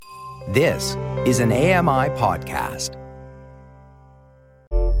This is an AMI podcast.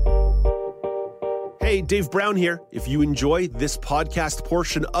 Hey, Dave Brown here. If you enjoy this podcast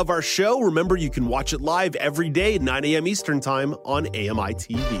portion of our show, remember you can watch it live every day at 9 a.m. Eastern Time on AMI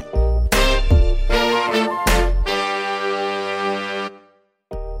TV.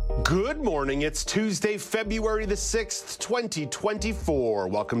 Good morning. It's Tuesday, February the 6th, 2024.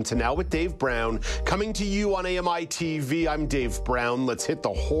 Welcome to Now with Dave Brown. Coming to you on AMI TV, I'm Dave Brown. Let's hit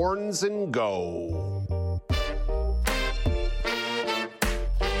the horns and go.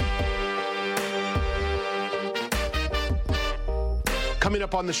 Coming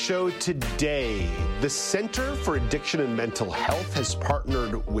up on the show today, the Center for Addiction and Mental Health has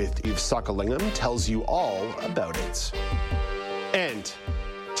partnered with Sanjeev Sockalingham, tells you all about it. And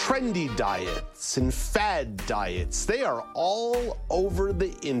trendy diets and fad diets, they are all over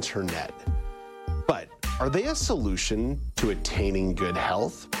the internet. But are they a solution to attaining good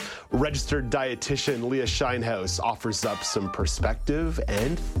health? Registered dietitian Leah Shainhouse offers up some perspective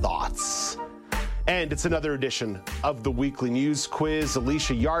and thoughts. And it's another edition of the Weekly News Quiz.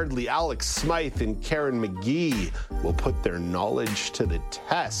 Alicia Yardley, Alex Smythe, and Karen McGee will put their knowledge to the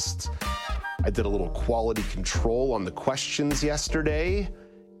test. I did a little quality control on the questions yesterday.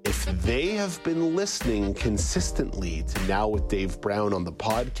 If they have been listening consistently to Now with Dave Brown on the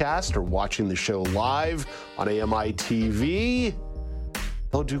podcast or watching the show live on AMI TV,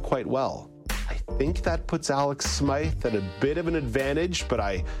 they'll do quite well. I think that puts Alex Smythe at a bit of an advantage, but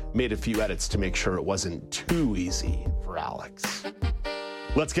I made a few edits to make sure it wasn't too easy for Alex.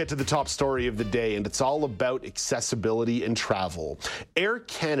 Let's get to the top story of the day, and it's all about accessibility and travel. Air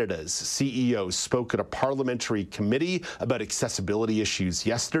Canada's CEO spoke at a parliamentary committee about accessibility issues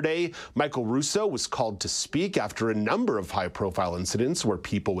yesterday. Michael Rousseau was called to speak after a number of high-profile incidents where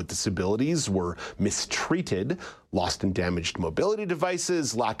people with disabilities were mistreated, lost and damaged mobility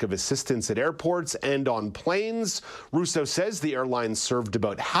devices, lack of assistance at airports and on planes. Rousseau says the airline served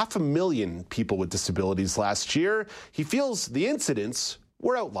about 500,000 people with disabilities last year. He feels the incidents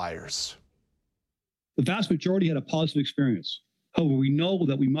were outliers. The vast majority had a positive experience. However, we know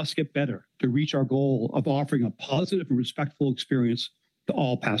that we must get better to reach our goal of offering a positive and respectful experience to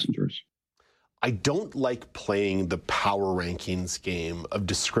all passengers. I don't like playing the power rankings game of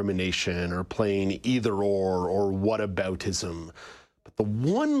discrimination or playing either or whataboutism. But the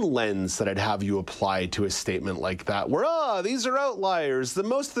one lens that I'd have you apply to a statement like that, where, these are outliers,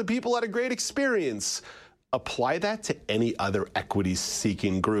 most of the people had a great experience. Apply that to any other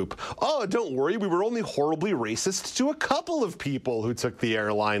equity-seeking group. Oh, don't worry, we were only horribly racist to a couple of people who took the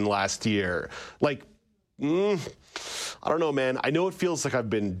airline last year. I don't know, man. I know it feels like I've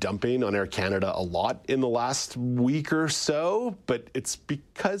been dumping on Air Canada a lot in the last week or so, but it's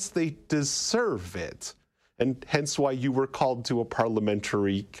because they deserve it. And hence why you were called to a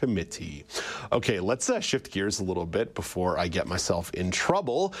parliamentary committee. Okay, let's shift gears a little bit before I get myself in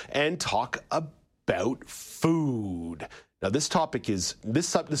trouble and talk about food. Now, this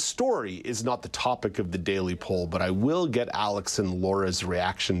story is not the topic of the daily poll, but I will get Alex and Laura's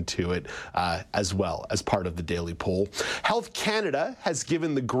reaction to it as well as part of the daily poll. Health Canada has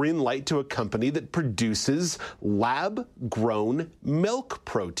given the green light to a company that produces lab-grown milk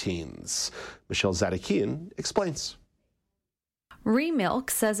proteins. Michelle Zadakian explains.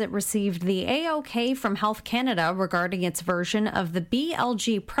 Remilk says it received the A-OK from Health Canada regarding its version of the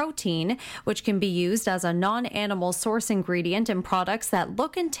BLG protein, which can be used as a non-animal source ingredient in products that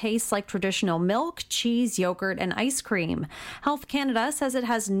look and taste like traditional milk, cheese, yogurt, and ice cream. Health Canada says it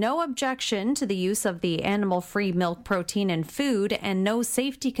has no objection to the use of the animal-free milk protein in food and no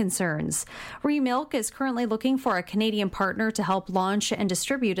safety concerns. Remilk is currently looking for a Canadian partner to help launch and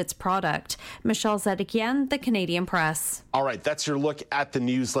distribute its product. Michelle Zedikian, The Canadian Press. All right, that's your look at the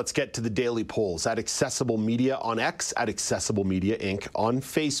news. Let's get to the daily polls. At Accessible Media on X, at Accessible Media Inc. on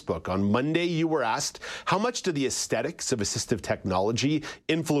Facebook. On Monday, you were asked, how much do the aesthetics of assistive technology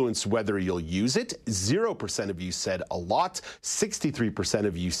influence whether you'll use it? 0% of you said a lot, 63%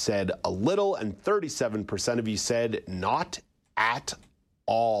 of you said a little, and 37% of you said not at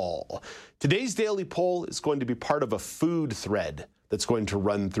all. Today's daily poll is going to be part of a food thread that's going to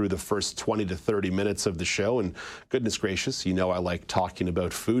run through the first 20 to 30 minutes of the show. And goodness gracious, you know I like talking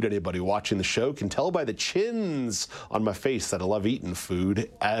about food. Anybody watching the show can tell by the chins on my face that I love eating food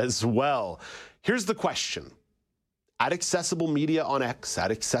as well. Here's the question. At Accessible Media on X,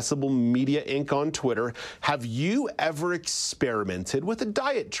 at Accessible Media Inc. on Twitter, have you ever experimented with a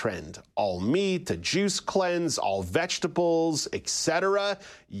diet trend? All meat, a juice cleanse, all vegetables, etc.?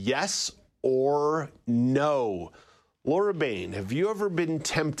 Yes or no? Laura Bain, have you ever been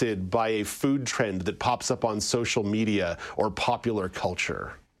tempted by a food trend that pops up on social media or popular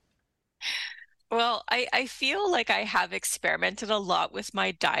culture? Well, I feel like I have experimented a lot with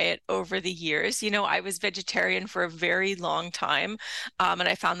my diet over the years. I was vegetarian for a very long time, and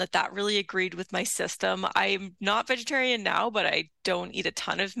I found that that really agreed with my system. I'm not vegetarian now, but I don't eat a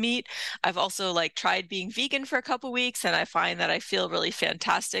ton of meat. I've also tried being vegan for a couple weeks, and I find that I feel really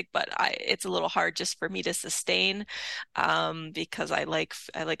fantastic, but it's a little hard just for me to sustain, because I like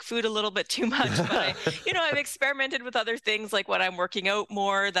food a little bit too much. But I've experimented with other things, like when I'm working out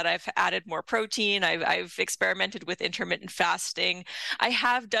more, that I've added more protein. I've experimented with intermittent fasting. I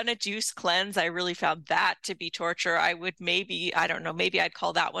have done a juice cleanse. I really found that to be torture. I don't know, maybe I'd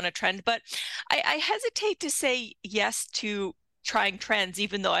call that one a trend, but I hesitate to say yes to trying trends,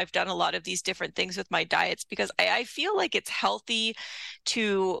 even though I've done a lot of these different things with my diets, because I feel like it's healthy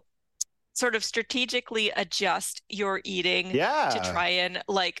to sort of strategically adjust your eating to try and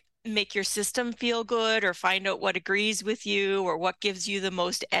make your system feel good, or find out what agrees with you or what gives you the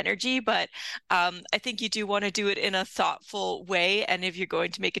most energy. But I think you do want to do it in a thoughtful way. And if you're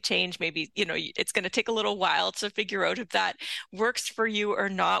going to make a change, maybe, it's going to take a little while to figure out if that works for you or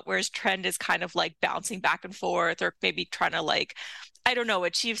not. Whereas trend is kind of like bouncing back and forth, or maybe trying to I don't know,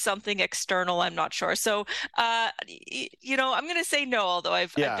 achieve something external. I'm not sure. So, I'm going to say no, although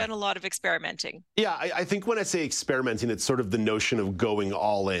I've done a lot of experimenting. Yeah, I think when I say experimenting, it's sort of the notion of going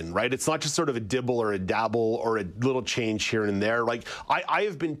all in, right? It's not just sort of a dibble or a dabble or a little change here and there. I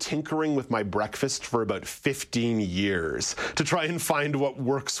have been tinkering with my breakfast for about 15 years to try and find what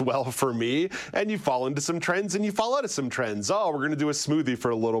works well for me. And you fall into some trends and you fall out of some trends. Oh, we're going to do a smoothie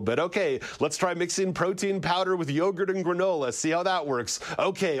for a little bit. Okay, let's try mixing protein powder with yogurt and granola. See how that works.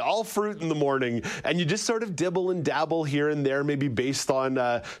 Okay, all fruit in the morning. And you just sort of dibble and dabble here and there, maybe based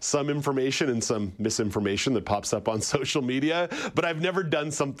on some information and some misinformation that pops up on social media. But I've never done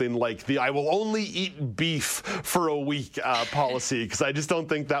something like the I will only eat beef for a week policy, because I just don't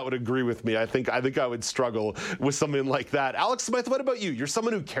think that would agree with me. I think I would struggle with something like that. Alex Smith, what about you? You're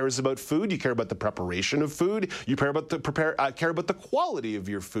someone who cares about food. You care about the preparation of food. You care about the quality of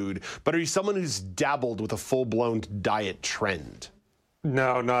your food. But are you someone who's dabbled with a full-blown diet trend?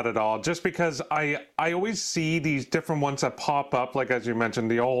 No, not at all. Just because I always see these different ones that pop up, like as you mentioned,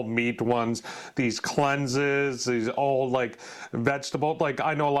 the all meat ones, these cleanses, these all vegetable.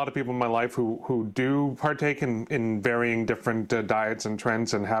 I know a lot of people in my life who do partake in varying different diets and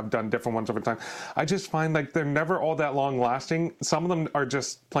trends and have done different ones over time. I just find they're never all that long lasting. Some of them are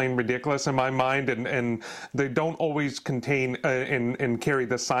just plain ridiculous in my mind, and they don't always contain and carry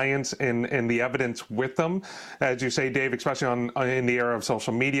the science and the evidence with them. As you say, Dave, especially in the era of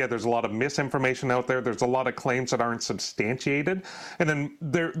social media, there's a lot of misinformation out there. There's a lot of claims that aren't substantiated, and then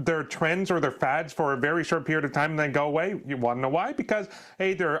they're trends or they're fads for a very short period of time and then go away. You want to know why? Because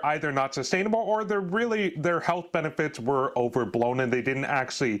they're either not sustainable, or their health benefits were overblown and they didn't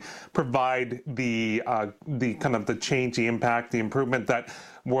actually provide the kind of the change, the impact, the improvement that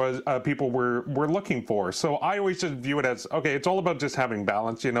was people were looking for. So I always just view it as, okay, it's all about just having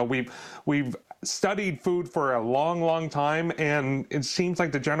balance. We've studied food for a long time, and it seems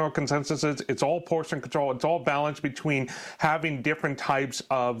like the general consensus is it's all portion control. It's all balance between having different types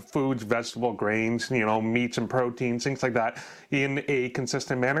of foods, vegetable, grains, meats and proteins, things like that, in a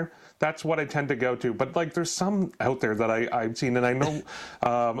consistent manner. That's what I tend to go to. But there's some out there that I've seen, and I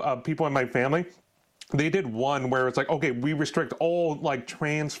know people in my family, they did one where it's okay, we restrict all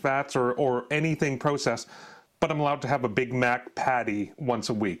trans fats or anything processed, but I'm allowed to have a Big Mac patty once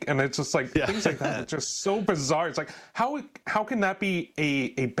a week. And it's just things like that. It's just so bizarre. It's how can that be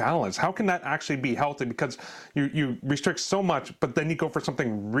a balance? How can that actually be healthy? Because you restrict so much, but then you go for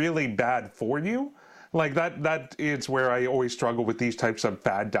something really bad for you. That is where I always struggle with these types of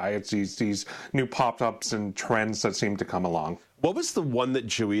fad diets, these new pop-ups and trends that seem to come along. What was the one that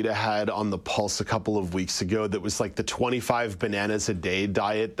Joita had on the Pulse a couple of weeks ago that was the 25 bananas a day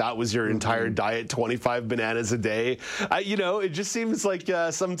diet? That was your entire diet, 25 bananas a day. It just seems like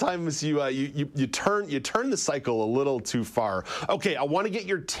sometimes you turn the cycle a little too far. Okay, I want to get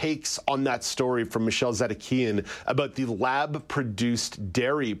your takes on that story from Michelle Zedekian about the lab-produced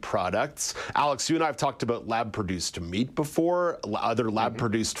dairy products. Alex, you and I have talked about lab-produced meat before, other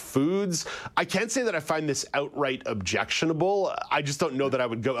lab-produced foods. I can't say that I find this outright objectionable. I just don't know that I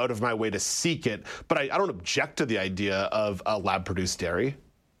would go out of my way to seek it, but I don't object to the idea of lab-produced dairy.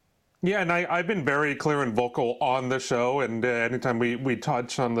 Yeah, and I've been very clear and vocal on the show, and anytime we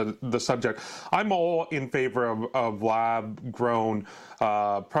touch on the subject, I'm all in favor of lab-grown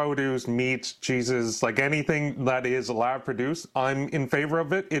produce, meats, cheeses, anything that is lab-produced. I'm in favor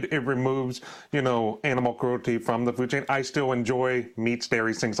of it. It removes, animal cruelty from the food chain. I still enjoy meats,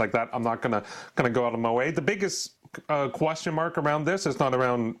 dairies, things like that. I'm not gonna go out of my way. The biggest question mark around this. It's not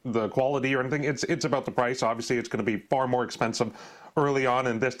around the quality or anything. It's about the price. Obviously, it's going to be far more expensive early on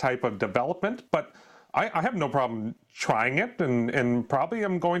in this type of development, but I have no problem trying it, and probably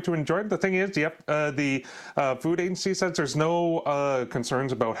I'm going to enjoy it. The thing is, the food agency says there's no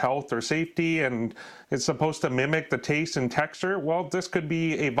concerns about health or safety, and it's supposed to mimic the taste and texture. Well, this could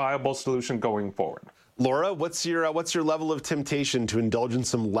be a viable solution going forward. Laura, what's your level of temptation to indulge in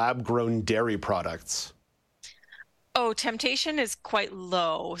some lab-grown dairy products? Oh, temptation is quite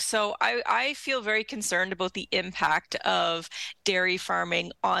low. So I feel very concerned about the impact of dairy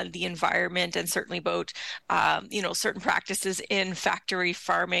farming on the environment, and certainly about, certain practices in factory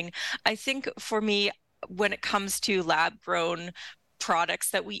farming. I think for me, when it comes to lab-grown products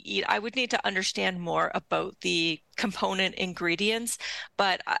that we eat, I would need to understand more about the component ingredients.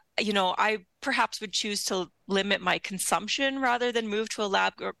 But, I perhaps would choose to limit my consumption rather than move to a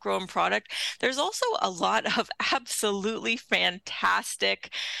lab-grown product. There's also a lot of absolutely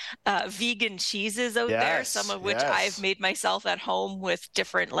fantastic vegan cheeses out there, some of which I've made myself at home with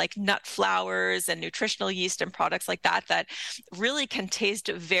different like nut flours and nutritional yeast and products like that really can taste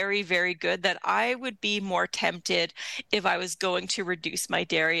very, very good, that I would be more tempted if I was going to reduce my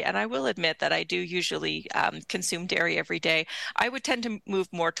dairy. And I will admit that I do usually consume dairy every day. I would tend to move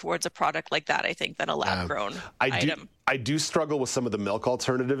more towards a product like that, I think, than a lab-grown item. I do struggle with some of the milk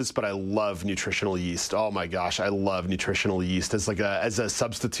alternatives, but I love nutritional yeast. Oh my gosh, I love nutritional yeast as a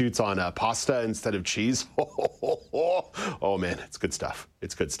substitute on pasta instead of cheese. Oh man, it's good stuff.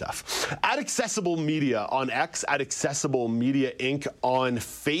 It's good stuff. At Accessible Media on X, at Accessible Media Inc. on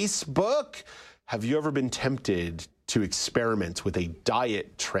Facebook. Have you ever been tempted to experiment with a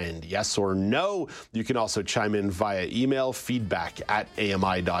diet trend? Yes or no? You can also chime in via email,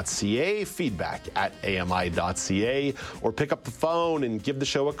 feedback@ami.ca, feedback@ami.ca, or pick up the phone and give the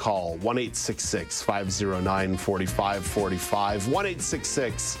show a call, 1-866-509-4545,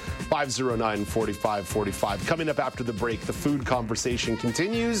 1-866-509-4545. Coming up after the break, the food conversation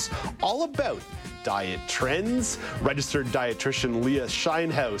continues, all about diet trends. Registered dietitian Leah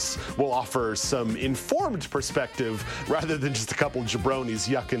Shainhouse will offer some informed perspective rather than just a couple jabronis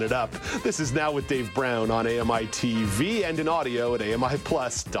yucking it up. This is Now with Dave Brown on AMI TV and in audio at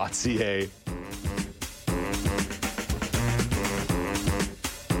AMIplus.ca.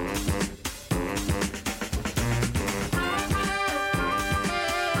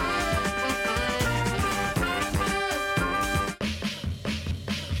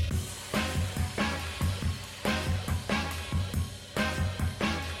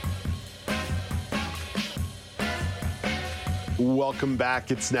 Welcome back.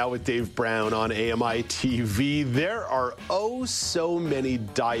 It's Now with Dave Brown on AMI TV. There are so many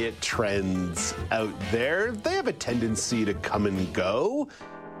diet trends out there. They have a tendency to come and go.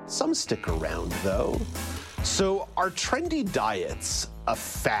 Some stick around, though. So are trendy diets a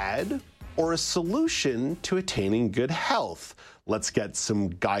fad or a solution to attaining good health? Let's get some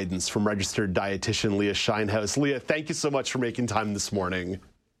guidance from registered dietitian Leah Shainhouse. Leah, thank you so much for making time this morning.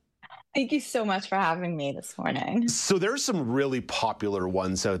 Thank you so much for having me this morning. So there are some really popular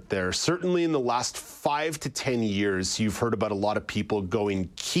ones out there. Certainly in the last 5 to 10 years, you've heard about a lot of people going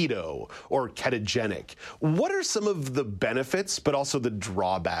keto or ketogenic. What are some of the benefits, but also the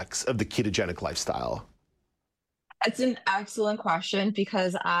drawbacks of the ketogenic lifestyle? It's an excellent question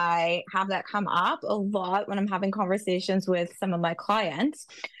because I have that come up a lot when I'm having conversations with some of my clients.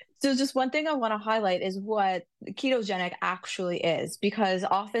 So just one thing I want to highlight is what ketogenic actually is, because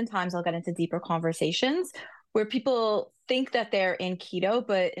oftentimes I'll get into deeper conversations where people think that they're in keto,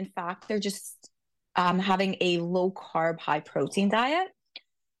 but in fact, they're just having a low carb, high protein diet.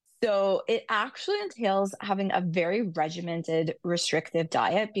 So it actually entails having a very regimented, restrictive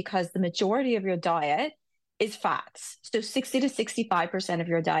diet because the majority of your diet is fats. So 60 to 65% of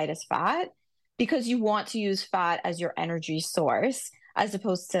your diet is fat because you want to use fat as your energy source, as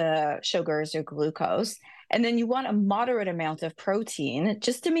opposed to sugars or glucose. And then you want a moderate amount of protein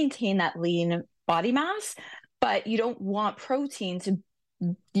just to maintain that lean body mass, but you don't want protein to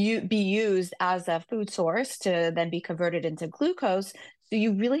be used as a food source to then be converted into glucose. So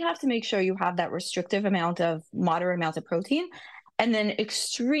you really have to make sure you have that restrictive amount of moderate amount of protein, and then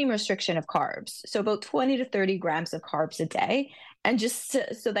extreme restriction of carbs. So about 20 to 30 grams of carbs a day. And just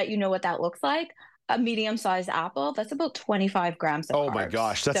so that you know what that looks like, a medium-sized apple, that's about 25 grams of carbs. Oh my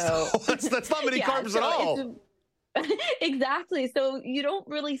gosh, that's not many carbs at all. Exactly. So you don't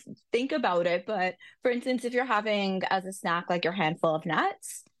really think about it. But for instance, if you're having as a snack like your handful of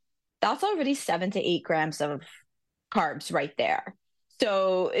nuts, that's already 7 to 8 grams of carbs right there.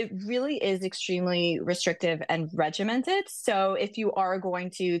 So it really is extremely restrictive and regimented. So if you are going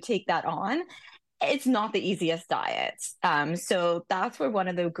to take that on, it's not the easiest diet. So that's where one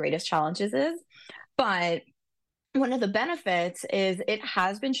of the greatest challenges is. But one of the benefits is it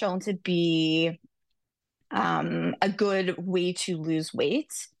has been shown to be a good way to lose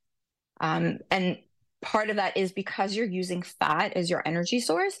weight. And part of that is because you're using fat as your energy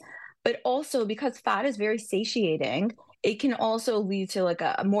source, but also because fat is very satiating, it can also lead to like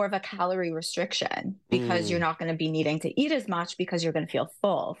a more of a calorie restriction because you're not going to be needing to eat as much because you're going to feel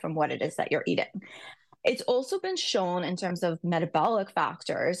full from what it is that you're eating. It's also been shown in terms of metabolic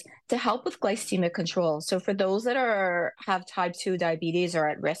factors to help with glycemic control. So for those that have type 2 diabetes or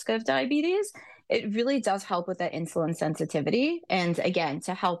at risk of diabetes, it really does help with that insulin sensitivity and, again,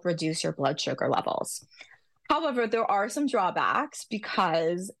 to help reduce your blood sugar levels. However, there are some drawbacks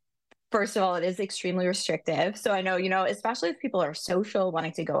because, first of all, it is extremely restrictive. So I know, especially if people are social,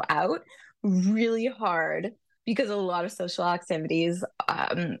 wanting to go out, really hard because a lot of social activities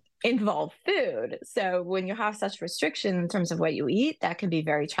involve food. So when you have such restriction in terms of what you eat, that can be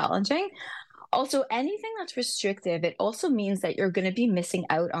very challenging. Also, anything that's restrictive, it also means that you're going to be missing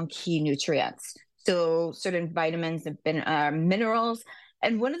out on key nutrients. So certain vitamins and minerals.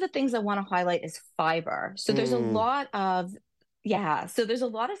 And one of the things I want to highlight is fiber. So there's a lot of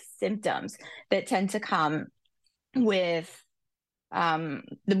symptoms that tend to come with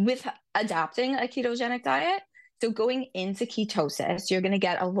adapting a ketogenic diet. So going into ketosis, you're going to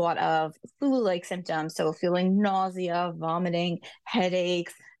get a lot of flu-like symptoms. So feeling nausea, vomiting,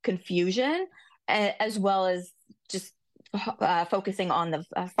 headaches, confusion, as well as just focusing on the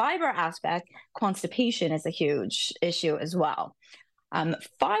fiber aspect. Constipation is a huge issue as well.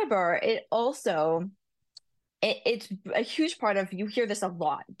 Fiber, it's a huge part of, you hear this a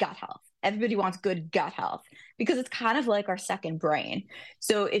lot, gut health. Everybody wants good gut health because it's kind of like our second brain.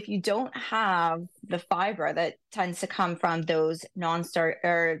 So if you don't have the fiber that tends to come from those non-starch,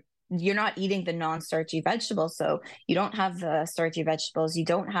 or you're not eating the non-starchy vegetables, so you don't have the starchy vegetables, you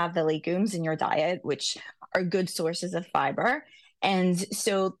don't have the legumes in your diet, which are good sources of fiber. And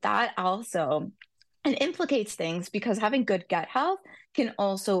so that also implicates things because having good gut health can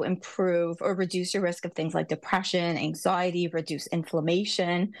also improve or reduce your risk of things like depression, anxiety, reduce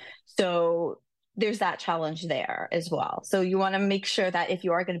inflammation. So there's that challenge there as well. So you want to make sure that if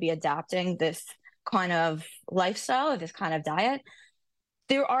you are going to be adapting this kind of lifestyle or this kind of diet,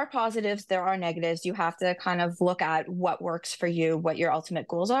 there are positives, there are negatives. You have to kind of look at what works for you, what your ultimate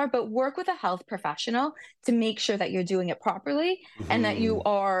goals are, but work with a health professional to make sure that you're doing it properly and that you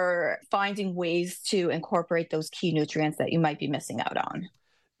are finding ways to incorporate those key nutrients that you might be missing out on.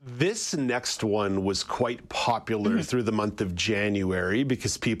 This next one was quite popular through the month of January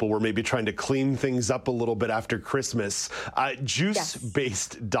because people were maybe trying to clean things up a little bit after Christmas.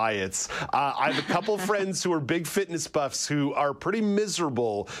 Juice-based diets. I have a couple friends who are big fitness buffs who are pretty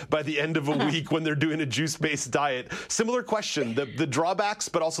miserable by the end of a week when they're doing a juice-based diet. Similar question, the drawbacks,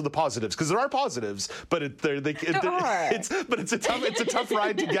 but also the positives, because there are positives, but it's a tough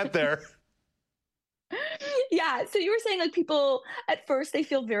ride to get there. Yeah, so you were saying like people at first they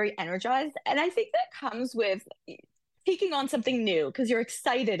feel very energized, and I think that comes with taking on something new because you're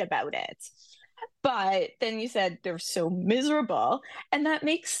excited about it. But then you said they're so miserable, and that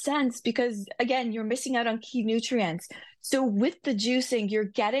makes sense because again, you're missing out on key nutrients. So with the juicing, you're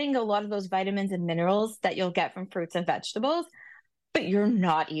getting a lot of those vitamins and minerals that you'll get from fruits and vegetables, but you're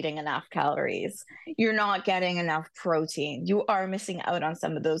not eating enough calories. You're not getting enough protein. You are missing out on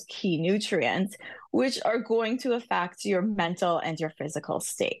some of those key nutrients, which are going to affect your mental and your physical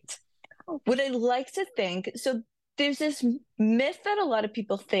state. What I like to think, so there's this myth that a lot of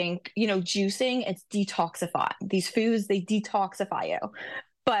people think, juicing, it's detoxifying. These foods, they detoxify you.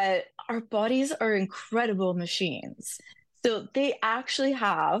 But our bodies are incredible machines. So they actually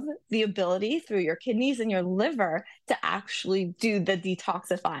have the ability through your kidneys and your liver to actually do the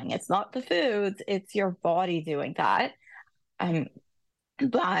detoxifying. It's not the foods, it's your body doing that. But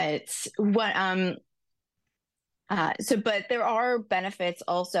there are benefits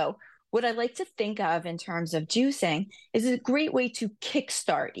also. What I like to think of in terms of juicing is a great way to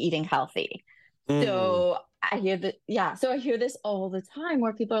kickstart eating healthy. So I hear this all the time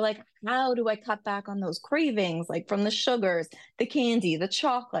where people are like, how do I cut back on those cravings, like from the sugars, the candy, the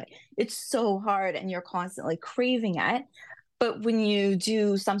chocolate? It's so hard and you're constantly craving it. But when you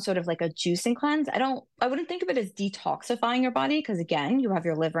do some sort of like a juicing cleanse, I wouldn't think of it as detoxifying your body because again, you have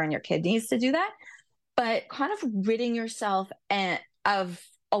your liver and your kidneys to do that, but kind of ridding yourself of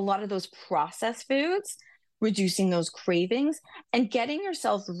a lot of those processed foods, reducing those cravings and getting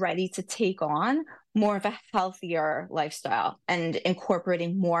yourself ready to take on more of a healthier lifestyle and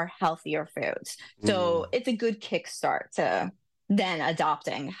incorporating more healthier foods. So it's a good kickstart to then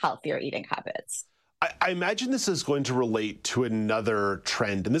adopting healthier eating habits. I imagine this is going to relate to another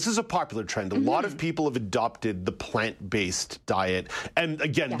trend, and this is a popular trend. A lot of people have adopted the plant-based diet, and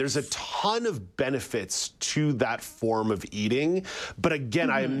again, there's a ton of benefits to that form of eating. But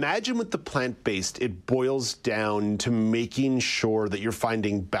again, I imagine with the plant-based, it boils down to making sure that you're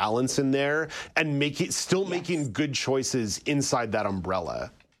finding balance in there and making good choices inside that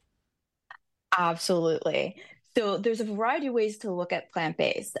umbrella. Absolutely. So there's a variety of ways to look at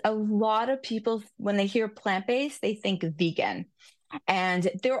plant-based. A lot of people, when they hear plant-based, they think vegan. And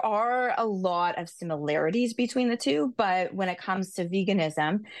there are a lot of similarities between the two, but when it comes to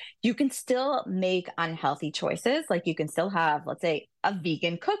veganism, you can still make unhealthy choices. Like you can still have, let's say, a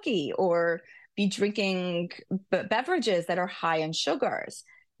vegan cookie or be drinking beverages that are high in sugars,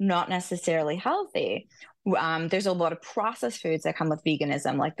 not necessarily healthy. There's a lot of processed foods that come with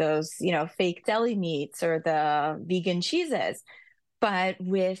veganism, like those, fake deli meats or the vegan cheeses. But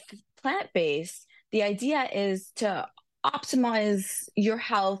with plant-based, the idea is to optimize your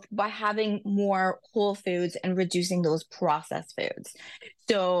health by having more whole foods and reducing those processed foods.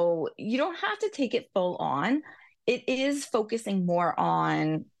 So you don't have to take it full on. It is focusing more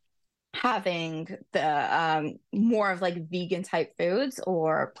on having the more of like vegan type foods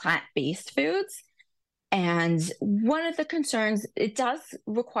or plant-based foods. And one of the concerns, it does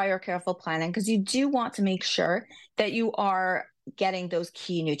require careful planning because you do want to make sure that you are getting those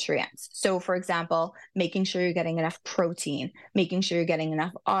key nutrients. So for example, making sure you're getting enough protein, making sure you're getting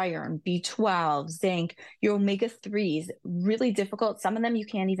enough iron, B12, zinc, your omega-3s, really difficult. Some of them you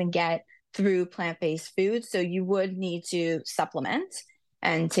can't even get through plant-based foods. So you would need to supplement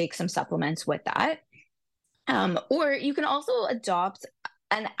and take some supplements with that. Or you can also adopt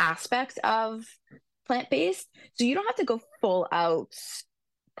an aspect of plant-based. So you don't have to go full out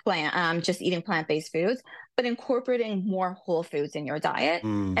just eating plant-based foods, but incorporating more whole foods in your diet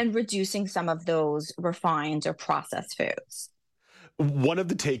and reducing some of those refined or processed foods. One of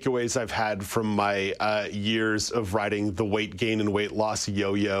the takeaways I've had from my years of riding the weight gain and weight loss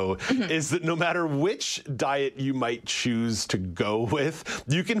yo-yo is that no matter which diet you might choose to go with,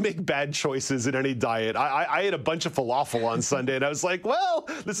 you can make bad choices in any diet. I ate a bunch of falafel on Sunday, and I was like, well,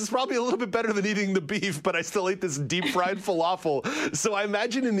 this is probably a little bit better than eating the beef, but I still ate this deep-fried falafel. So I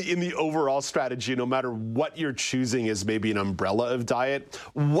imagine in the overall strategy, no matter what you're choosing as maybe an umbrella of diet,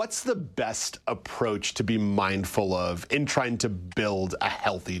 what's the best approach to be mindful of in trying to build a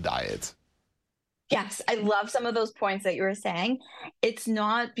healthy diet? Yes, I love some of those points that you were saying. It's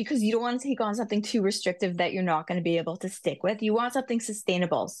not because you don't want to take on something too restrictive that you're not going to be able to stick with. You want something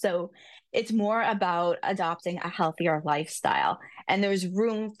sustainable. So it's more about adopting a healthier lifestyle. And there's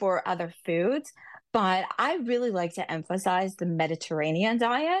room for other foods. But I really like to emphasize the Mediterranean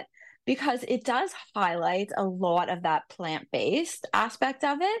diet because it does highlight a lot of that plant-based aspect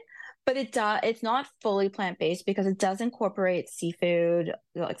of it. But it's not fully plant-based because it does incorporate seafood,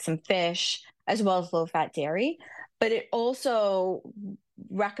 like some fish, as well as low-fat dairy. But it also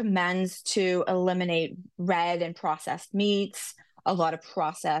recommends to eliminate red and processed meats, a lot of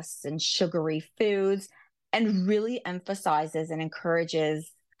processed and sugary foods, and really emphasizes and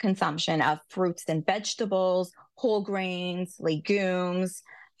encourages consumption of fruits and vegetables, whole grains, legumes,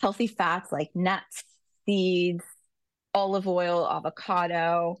 healthy fats like nuts, seeds, olive oil,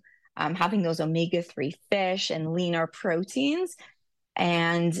 avocado, having those omega-3 fish and leaner proteins.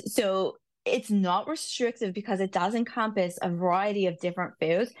 And so it's not restrictive because it does encompass a variety of different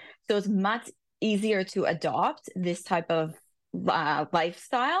foods. So it's much easier to adopt this type of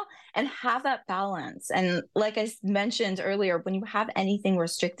lifestyle and have that balance. And like I mentioned earlier, when you have anything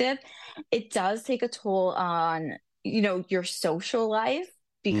restrictive, it does take a toll on, your social life,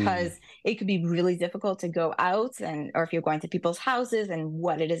 because it could be really difficult to go out or if you're going to people's houses and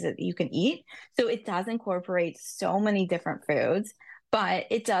what it is that you can eat. So it does incorporate so many different foods, but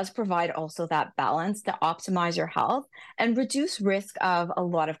it does provide also that balance to optimize your health and reduce risk of a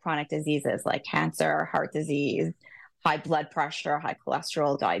lot of chronic diseases like cancer, heart disease, high blood pressure, high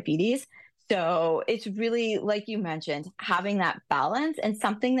cholesterol, diabetes. So it's really, like you mentioned, having that balance and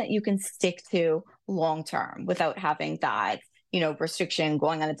something that you can stick to long term without having that restriction,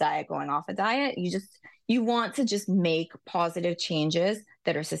 going on a diet, going off a diet. You want to just make positive changes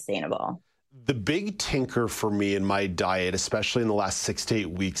that are sustainable. The big tinker for me in my diet, especially in the last 6 to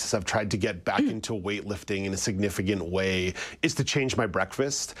 8 weeks, as I've tried to get back into weightlifting in a significant way, is to change my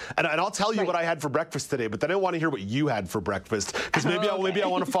breakfast. And I'll tell you what I had for breakfast today, but then I want to hear what you had for breakfast, because maybe I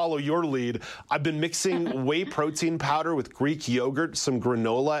want to follow your lead. I've been mixing whey protein powder with Greek yogurt, some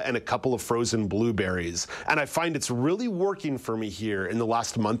granola, and a couple of frozen blueberries. And I find it's really working for me here in the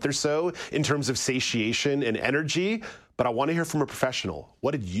last month or so in terms of satiation and energy. But I want to hear from a professional.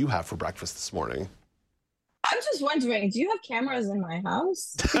 What did you have for breakfast this morning? I'm just wondering, do you have cameras in my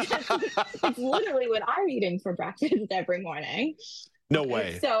house? It's literally what I'm eating for breakfast every morning. No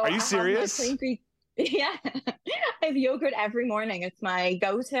way. So Are you serious? I have my plain Greek. Yeah, I have yogurt every morning. It's my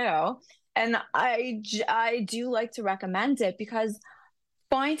go-to, and I do like to recommend it because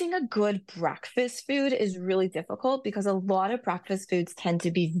finding a good breakfast food is really difficult because a lot of breakfast foods tend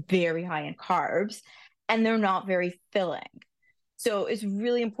to be very high in carbs, and they're not very filling. So it's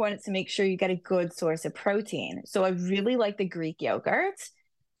really important to make sure you get a good source of protein. So I really like the Greek yogurt.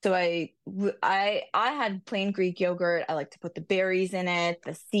 So I had plain Greek yogurt. I like to put the berries in it,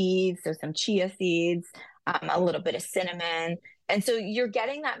 the seeds, so some chia seeds, a little bit of cinnamon. And so you're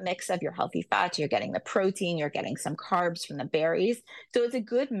getting that mix of your healthy fats, you're getting the protein, you're getting some carbs from the berries. So it's a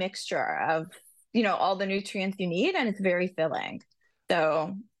good mixture of, all the nutrients you need, and it's very filling.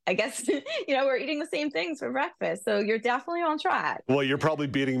 So I guess, we're eating the same things for breakfast. So you're definitely on track. Well, you're probably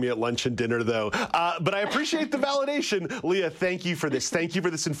beating me at lunch and dinner, though. But I appreciate the validation. Leah, thank you for this. Thank you for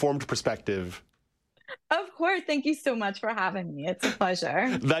this informed perspective. Of course. Thank you so much for having me. It's a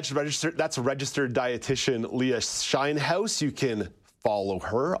pleasure. That's registered dietitian Leah Shainhouse. You can follow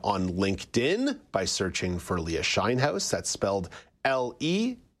her on LinkedIn by searching for Leah Shainhouse. That's spelled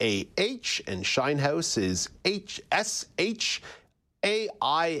Leah, and Shainhouse is Shainhouse.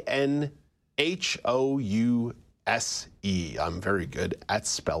 I'm very good at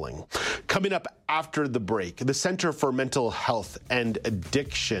spelling. Coming up after the break, the Center for Mental Health and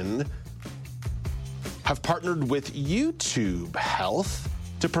Addiction have partnered with YouTube Health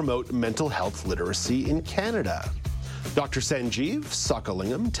to promote mental health literacy in Canada. Dr. Sanjeev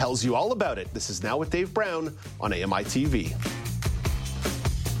Sockalingham tells you all about it. This is Now with Dave Brown on AMI TV.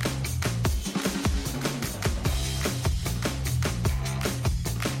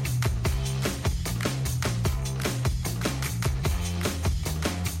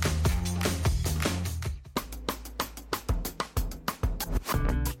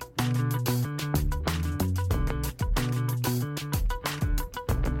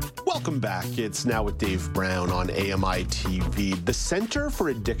 Welcome back. It's Now with Dave Brown on AMI TV. The Center for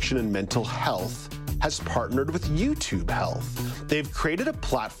Addiction and Mental Health has partnered with YouTube Health. They've created a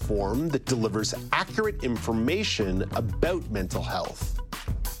platform that delivers accurate information about mental health.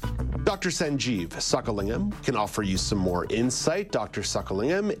 Dr. Sanjeev Sockalingham can offer you some more insight. Dr.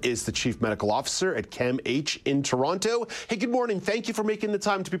 Sockalingham is the Chief Medical Officer at CAMH in Toronto. Hey, good morning. Thank you for making the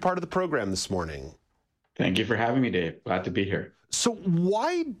time to be part of the program this morning. Thank you for having me, Dave. Glad to be here. So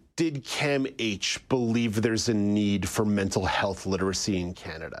why did CAMH believe there's a need for mental health literacy in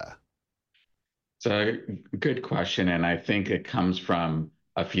Canada? It's a good question, and I think it comes from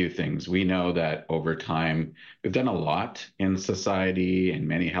a few things. We know that over time, we've done a lot in society and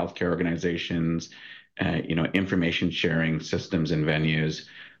many healthcare organizations, information sharing systems and venues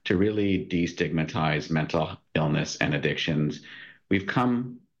to really destigmatize mental illness and addictions. We've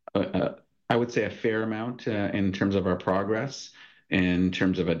come, I would say, a fair amount in terms of our progress, in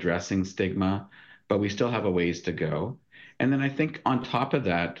terms of addressing stigma, but we still have a ways to go. And then I think on top of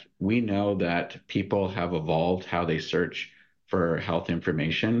that, we know that people have evolved how they search for health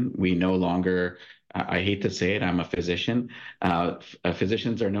information. We no longer, I hate to say it, I'm a physician.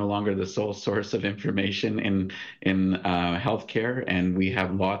 Physicians are no longer the sole source of information in healthcare, and we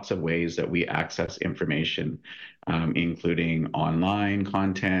have lots of ways that we access information, including online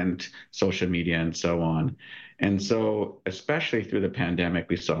content, social media, and so on. And so, especially through the pandemic,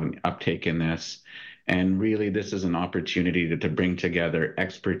 we saw an uptake in this. And really, this is an opportunity to bring together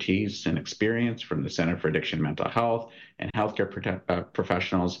expertise and experience from the Center for Addiction and Mental Health and healthcare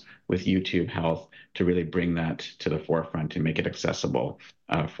professionals with YouTube Health to really bring that to the forefront and make it accessible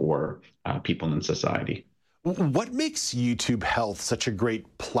for people in society. What makes YouTube Health such a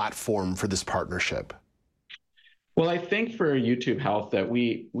great platform for this partnership? Well, I think for YouTube Health that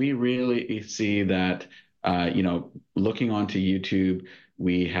we really see that, looking onto YouTube,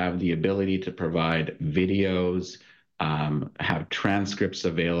 we have the ability to provide videos, have transcripts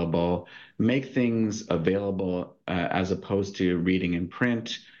available, make things available as opposed to reading in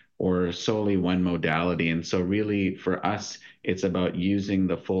print or solely one modality. And so really for us, it's about using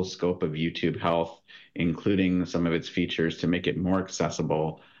the full scope of YouTube Health, including some of its features to make it more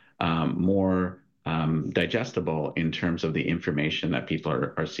accessible, more digestible in terms of the information that people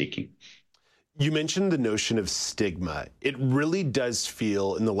are seeking. You mentioned the notion of stigma. It really does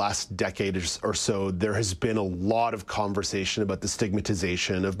feel in the last decade or so, there has been a lot of conversation about the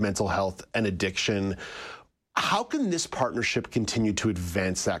stigmatization of mental health and addiction. How can this partnership continue to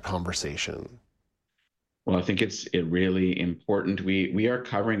advance that conversation? Well, I think it's really important. We are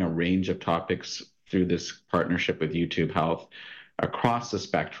covering a range of topics through this partnership with YouTube Health. across the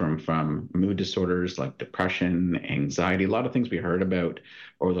spectrum, from mood disorders like depression, anxiety, a lot of things we heard about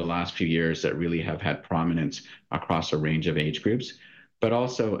over the last few years that really have had prominence across a range of age groups, but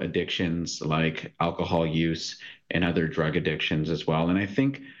also addictions like alcohol use and other drug addictions as well. And I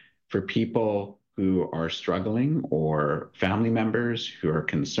think for people who are struggling, or family members who are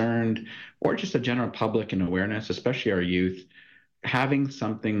concerned, or just the general public and awareness, especially our youth, having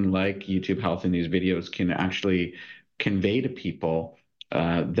something like YouTube Health in these videos can actually convey to people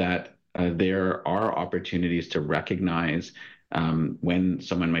that there are opportunities to recognize when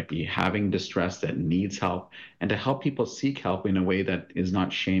someone might be having distress that needs help, and to help people seek help in a way that is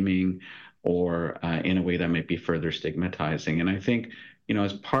not shaming, or in a way that might be further stigmatizing. And I think,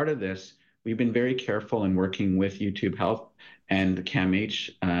 as part of this, we've been very careful in working with YouTube Health and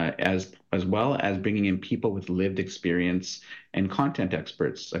CAMH, as well as bringing in people with lived experience and content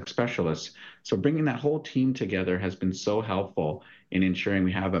experts, like specialists. So bringing that whole team together has been so helpful in ensuring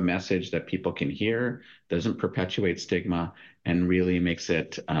we have a message that people can hear, doesn't perpetuate stigma, and really makes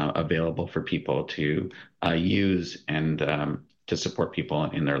it available for people to use and to support people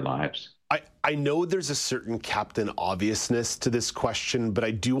in their lives. I know there's a certain Captain Obviousness to this question, but I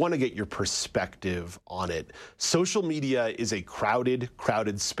do want to get your perspective on it. Social media is a crowded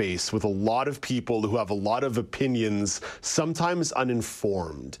space with a lot of people who have a lot of opinions, sometimes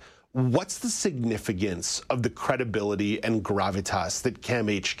uninformed. What's the significance of the credibility and gravitas that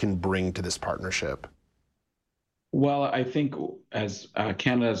CAMH can bring to this partnership? Well, I think as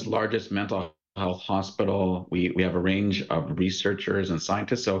Canada's largest mental health hospital, we have a range of researchers and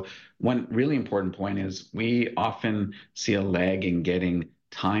scientists. So one really important point is we often see a lag in getting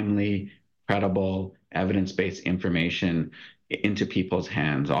timely, credible, evidence-based information into people's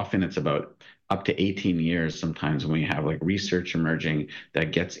hands. Often it's about up to 18 years sometimes when we have like research emerging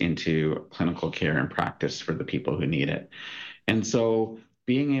that gets into clinical care and practice for the people who need it. And so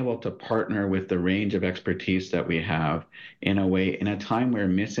being able to partner with the range of expertise that we have in a time where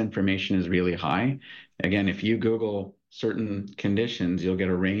misinformation is really high. Again, if you Google certain conditions, you'll get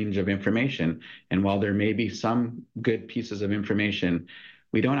a range of information. And while there may be some good pieces of information,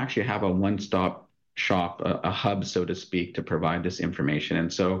 we don't actually have a one-stop shop, a hub, so to speak, to provide this information.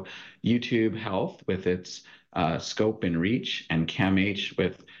 And so YouTube Health, with its scope and reach, and CAMH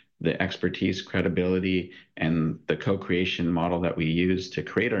with the expertise, credibility, and the co-creation model that we use to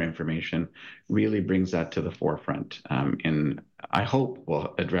create our information, really brings that to the forefront. And I hope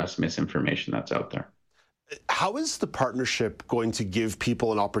will address misinformation that's out there. How is the partnership going to give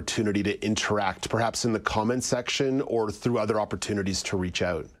people an opportunity to interact, perhaps in the comment section or through other opportunities to reach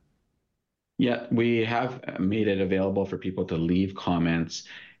out? Yeah, we have made it available for people to leave comments,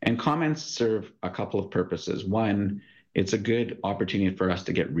 and comments serve a couple of purposes. One, it's a good opportunity for us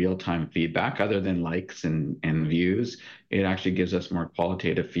to get real-time feedback other than likes and views. It actually gives us more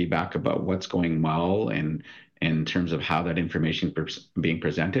qualitative feedback about what's going well, and in terms of how that information being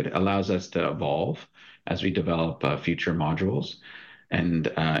presented. It allows us to evolve as we develop future modules and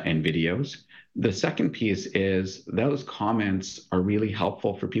videos. The second piece is those comments are really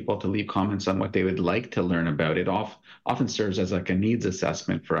helpful for people to leave comments on what they would like to learn about. It often serves as like a needs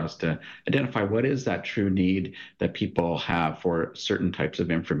assessment for us to identify what is that true need that people have for certain types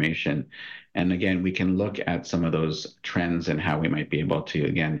of information. And again, we can look at some of those trends and how we might be able to,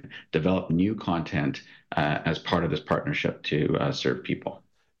 again, develop new content as part of this partnership to serve people.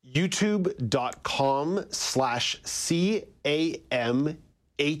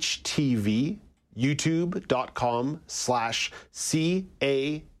 YouTube.com/CAMHTV,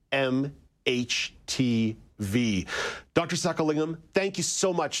 youtube.com/CAMHTV. Dr. Sockalingham, thank you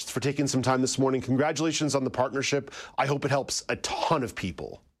so much for taking some time this morning. Congratulations on the partnership. I hope it helps a ton of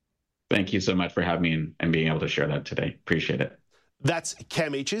people. Thank you so much for having me and being able to share that today. Appreciate it. That's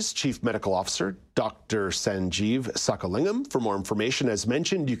CAMH's Chief Medical Officer, Dr. Sanjeev Sockalingham. For more information, as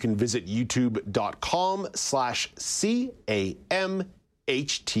mentioned, you can visit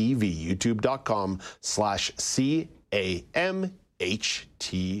youtube.com/CAMHTV,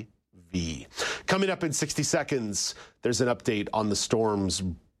 youtube.com/CAMHTV. Coming up in 60 seconds, there's an update on the storms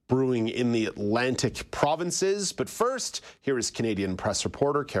brewing in the Atlantic provinces. But first, here is Canadian press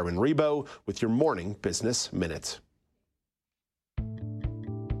reporter Karen Rebo with your Morning Business Minute.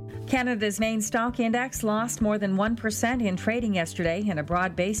 Canada's main stock index lost more than 1% in trading yesterday in a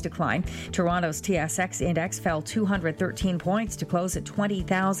broad-based decline. Toronto's TSX index fell 213 points to close at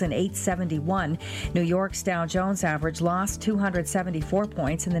 20,871. New York's Dow Jones average lost 274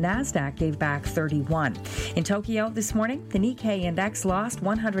 points and the Nasdaq gave back 31. In Tokyo this morning, the Nikkei index lost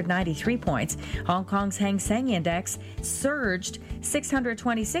 193 points. Hong Kong's Hang Seng index surged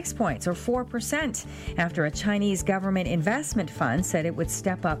 626 points, or 4%, after a Chinese government investment fund said it would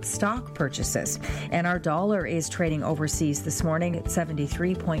step up stock purchases. And our dollar is trading overseas this morning at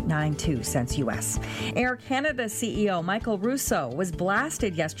 73.92 cents U.S. Air Canada CEO Michael Rousseau was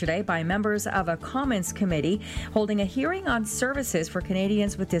blasted yesterday by members of a Commons committee holding a hearing on services for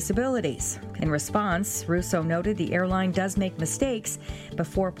Canadians with disabilities. In response, Rousseau noted the airline does make mistakes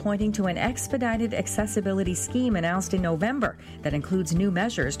before pointing to an expedited accessibility scheme announced in November that includes new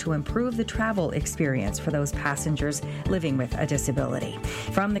measures to improve the travel experience for those passengers living with a disability.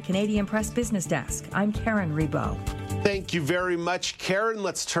 From the Canadian Press Business Desk, I'm Karen Rebo. Thank you very much, Karen.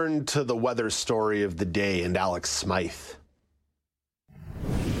 Let's turn to the weather story of the day and Alex Smythe.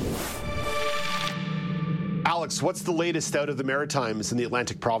 Alex, what's the latest out of the Maritimes and the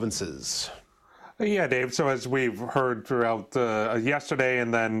Atlantic provinces? Yeah, Dave. So as we've heard throughout yesterday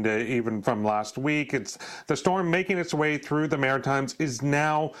and then even from last week, it's the storm making its way through the Maritimes is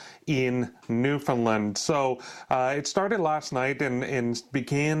now in Newfoundland. So it started last night and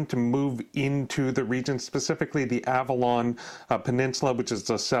began to move into the region, specifically the Avalon Peninsula, which is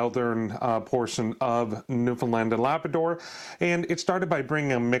the southern portion of Newfoundland and Labrador. And it started by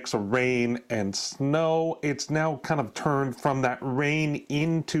bringing a mix of rain and snow. It's now kind of turned from that rain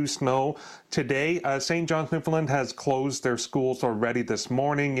into snow today. St. John's, Newfoundland has closed their schools already this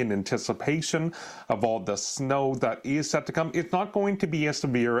morning in anticipation of all the snow that is set to come. It's not going to be as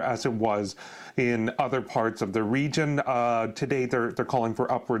severe as it was in other parts of the region. Today, they're calling for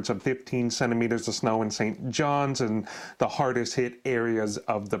upwards of 15 centimeters of snow in St. John's and the hardest hit areas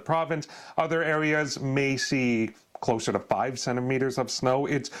of the province. Other areas may see closer to 5 centimeters of snow.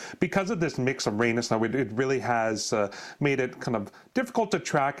 It's because of this mix of rain and snow, it really has made it kind of difficult to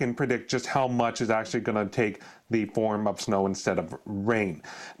track and predict just how much is actually going to take the form of snow instead of rain.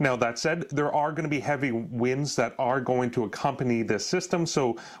 Now, that said, there are going to be heavy winds that are going to accompany this system.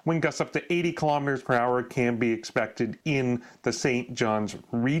 So wind gusts up to 80 kilometers per hour can be expected in the St. John's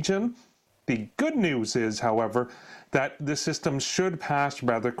region. The good news is, however, that the system should pass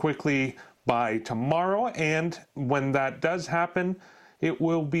rather quickly by tomorrow, and when that does happen, it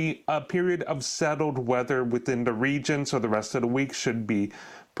will be a period of settled weather within the region, so the rest of the week should be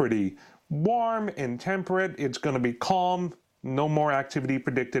pretty warm and temperate. It's going to be calm. No more activity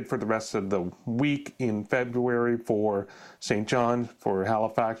predicted for the rest of the week in February for St. John's, for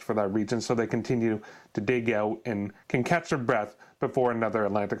Halifax, for that region, so they continue to dig out and can catch their breath before another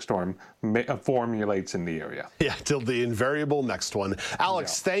Atlantic storm formulates in the area. Yeah, till the invariable next one.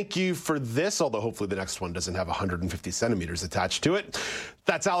 Alex, Thank you for this, although hopefully the next one doesn't have 150 centimeters attached to it.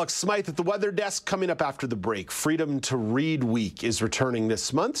 That's Alex Smythe at the Weather Desk. Coming up after the break, Freedom to Read Week is returning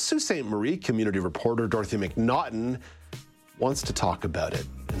this month. Sault Ste. Marie community reporter Dorothy McNaughton wants to talk about it.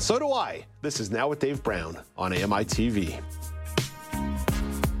 And so do I. This is Now with Dave Brown on AMI TV.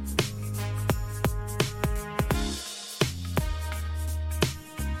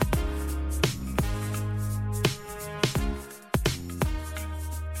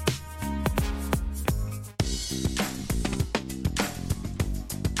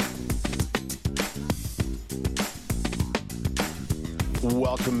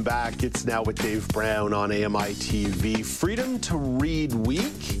 Welcome back. It's Now with Dave Brown on AMI TV. Freedom to Read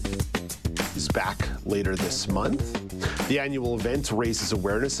Week is back later this month. The annual event raises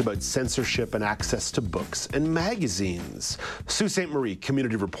awareness about censorship and access to books and magazines. Sault Ste. Marie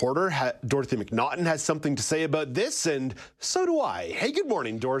community reporter Dorothy McNaughton has something to say about this, and so do I. Hey, good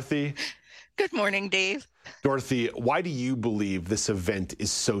morning, Dorothy. Good morning, Dave. Dorothy, why do you believe this event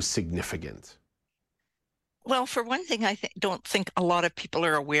is so significant? Well, for one thing, I don't think a lot of people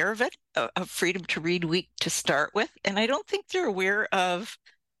are aware of it, of Freedom to Read Week to start with. And I don't think they're aware of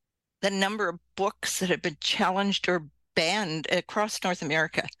the number of books that have been challenged or banned across North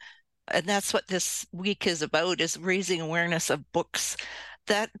America. And that's what this week is about, is raising awareness of books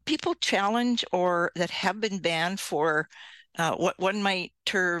that people challenge or that have been banned for what one might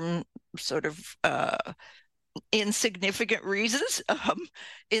term sort of insignificant reasons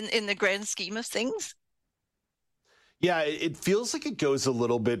in the grand scheme of things. Yeah, it feels like it goes a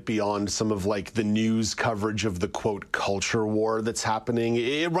little bit beyond some of like the news coverage of the quote culture war that's happening.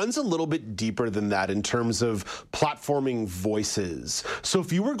 It runs a little bit deeper than that in terms of platforming voices. So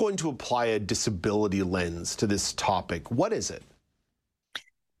if you were going to apply a disability lens to this topic, what is it?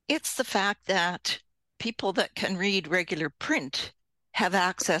 it's the fact that people that can read regular print have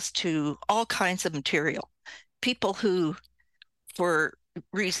access to all kinds of material. People who, for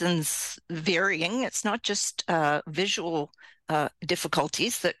reasons varying, it's not just visual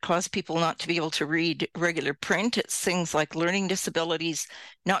difficulties that cause people not to be able to read regular print. It's things like learning disabilities,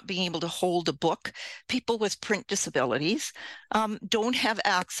 not being able to hold a book. People with print disabilities don't have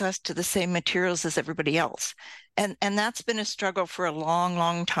access to the same materials as everybody else. And that's been a struggle for a long,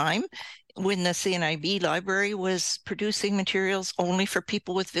 long time. When the CNIB library was producing materials only for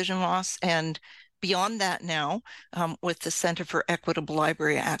people with vision loss, and beyond that now, with the Center for Equitable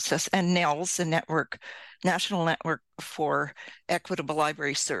Library Access and NNELS, the National Network for Equitable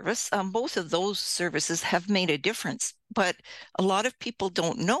Library Service, both of those services have made a difference. But a lot of people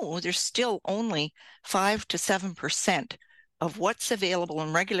don't know there's still only 5 to 7% of what's available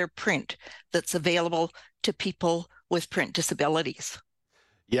in regular print that's available to people with print disabilities.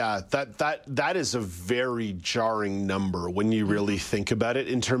 Yeah, that is a very jarring number when you really think about it,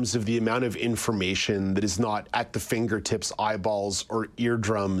 in terms of the amount of information that is not at the fingertips, eyeballs, or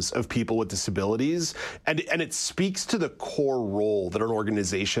eardrums of people with disabilities. And it speaks to the core role that an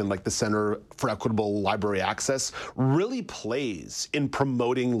organization like the Center for Equitable Library Access really plays in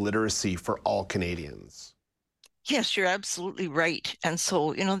promoting literacy for all Canadians. Yes, you're absolutely right. And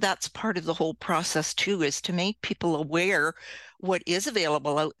so, that's part of the whole process too, is to make people aware what is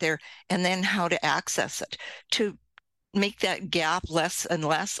available out there and then how to access it, to make that gap less and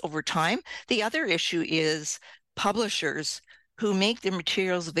less over time. The other issue is publishers who make their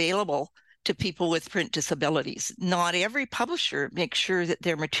materials available to people with print disabilities. Not every publisher makes sure that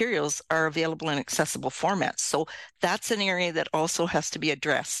their materials are available in accessible formats. So that's an area that also has to be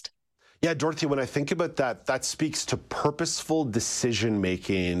addressed. Yeah, Dorothy, when I think about that, that speaks to purposeful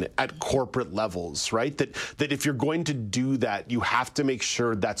decision-making at corporate levels, right? That if you're going to do that, you have to make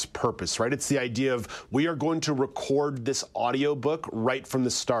sure that's purpose, right? It's the idea of, we are going to record this audiobook right from the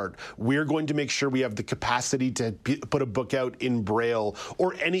start. We're going to make sure we have the capacity to put a book out in Braille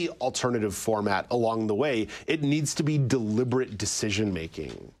or any alternative format along the way. It needs to be deliberate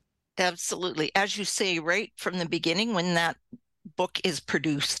decision-making. Absolutely. As you say, right from the beginning, when that book is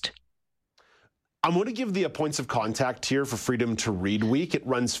produced. I'm going to give the points of contact here for Freedom to Read Week. It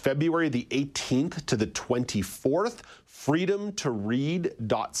runs February the 18th to the 24th.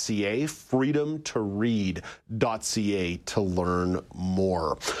 freedomtoread.ca, freedomtoread.ca to learn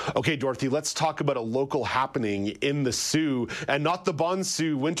more. Okay, Dorothy, let's talk about a local happening in the Soo, and not the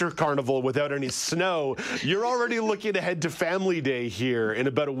Bonsu Winter Carnival without any snow. You're already looking ahead to Family Day here in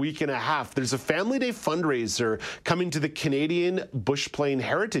about a week and a half. There's a Family Day fundraiser coming to the Canadian Bush Plain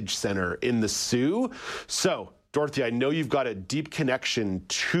Heritage Centre in the Soo. So, Dorothy, I know you've got a deep connection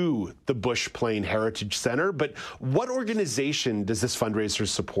to the Bush Plain Heritage Centre, but what organization does this fundraiser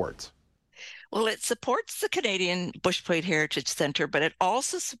support? Well, it supports the Canadian Bush Plain Heritage Centre, but it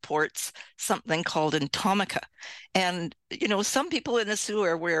also supports something called Atomica. And, some people in the Soo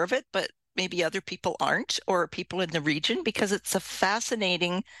are aware of it, but maybe other people aren't, or people in the region, because it's a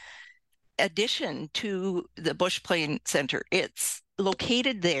fascinating addition to the Bush Plain Centre. It's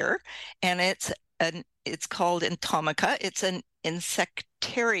located there, and it's called Atomica. It's an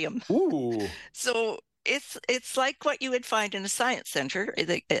insectarium. Ooh. So it's like what you would find in a science center.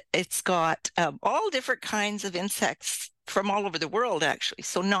 It's got all different kinds of insects from all over the world, actually.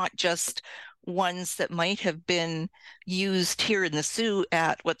 So not just ones that might have been used here in the Soo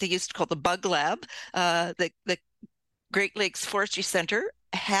at what they used to call the Bug Lab. The Great Lakes Forestry Center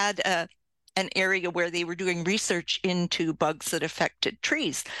had an area where they were doing research into bugs that affected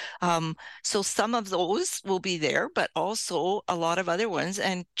trees. So some of those will be there, but also a lot of other ones.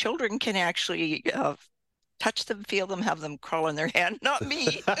 And children can actually touch them, feel them, have them crawl in their hand. Not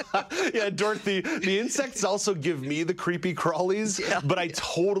me. Yeah, Dorothy, the insects also give me the creepy crawlies, but I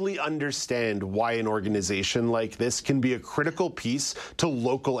totally understand why an organization like this can be a critical piece to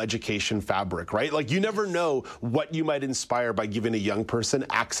local education fabric, right? Like, you never know what you might inspire by giving a young person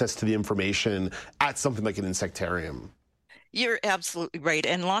access to the information at something like an insectarium. You're absolutely right.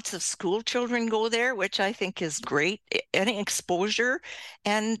 And lots of school children go there, which I think is great. Any exposure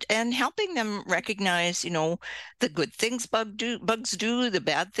and helping them recognize, the good things bugs do, the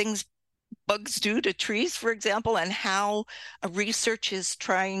bad things bugs do to trees, for example, and how research is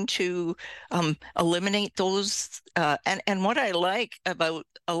trying to eliminate those. And what I like about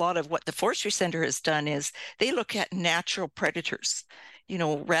a lot of what the Forestry Center has done is they look at natural predators,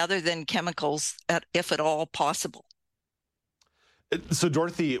 rather than chemicals, if at all possible. So,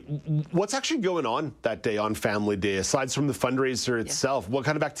 Dorothy, what's actually going on that day on Family Day, aside from the fundraiser itself? What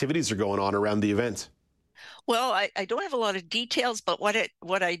kind of activities are going on around the event? Well, I don't have a lot of details, but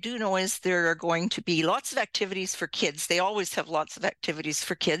what I do know is there are going to be lots of activities for kids. They always have lots of activities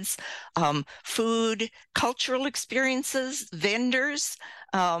for kids, food, cultural experiences, vendors.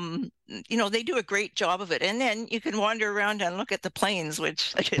 They do a great job of it. And then you can wander around and look at the planes,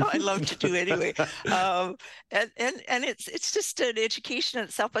 which I love to do anyway. And it's just an education in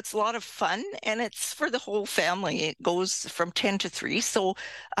itself. It's a lot of fun, and it's for the whole family. It goes from 10 to 3. So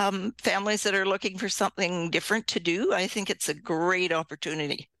families that are looking for something different to do, I think it's a great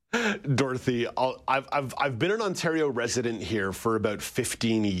opportunity. Dorothy, I've been an Ontario resident here for about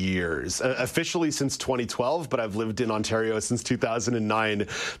 15 years, officially since 2012, but I've lived in Ontario since 2009.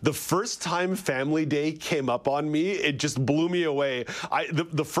 The first time Family Day came up on me, it just blew me away.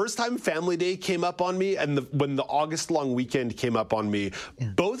 The first time Family Day came up on me and when the August long weekend came up on me,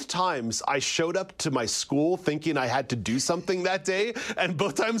 both times I showed up to my school thinking I had to do something that day, and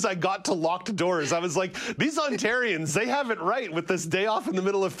both times I got to locked doors. I was like, these Ontarians, they have it right with this day off in the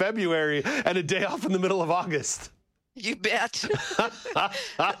middle of February and a day off in the middle of August. You bet.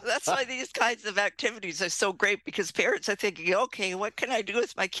 That's why these kinds of activities are so great, because parents are thinking, okay, what can I do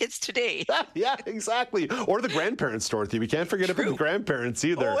with my kids today? Yeah, exactly. Or the grandparents, Dorothy. We can't forget about the grandparents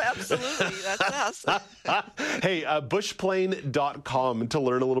either. Oh, absolutely. That's awesome. Hey, bushplane.com to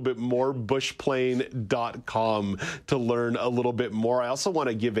learn a little bit more, bushplane.com to learn a little bit more. I also want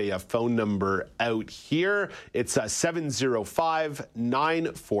to give a phone number out here. It's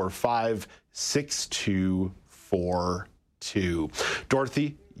 705-945-6242.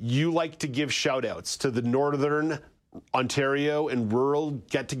 Dorothy, you like to give shout outs to the Northern Ontario and rural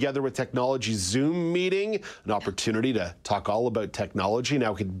get together with technology Zoom meeting, an opportunity to talk all about technology and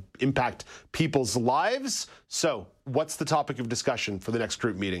how it can impact people's lives. So what's the topic of discussion for the next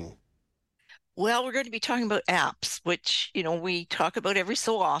group meeting? Well, we're going to be talking about apps, which, we talk about every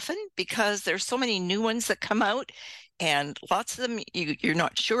so often because there's so many new ones that come out, and lots of them you're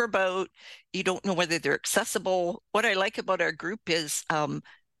not sure about. You don't know whether they're accessible. What I like about our group is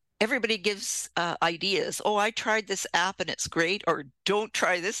everybody gives ideas. Oh, I tried this app and it's great, or don't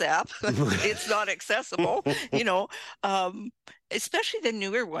try this app. It's not accessible, especially the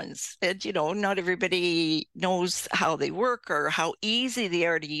newer ones. And, not everybody knows how they work or how easy they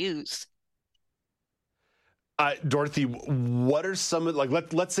are to use. Dorothy, what are some of,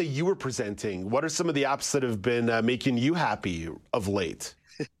 let's say you were presenting, what are some of the apps that have been making you happy of late?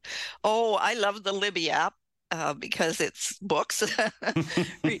 Oh, I love the Libby app because it's books,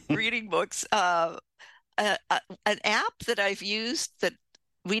 reading books. An app that I've used that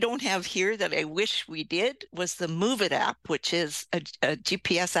we don't have here that I wish we did was the Move It app, which is a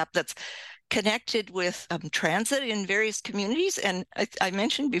GPS app that's connected with transit in various communities. And I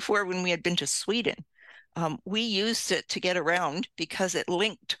mentioned before when we had been to Sweden, we used it to get around because it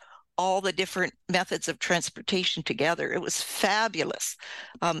linked all the different methods of transportation together. It was fabulous.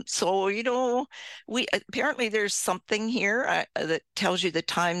 So, we apparently there's something here that tells you the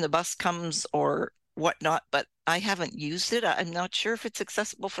time the bus comes or whatnot, but I haven't used it. I'm not sure if it's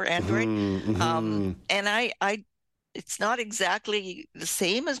accessible for Android. And it's not exactly the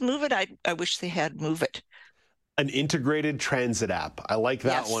same as Move It. I wish they had Move It. An integrated transit app. I like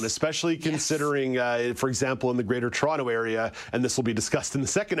that one, especially considering, for example, in the Greater Toronto area, and this will be discussed in the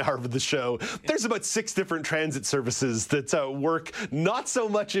second hour of the show, there's about 6 different transit services that work not so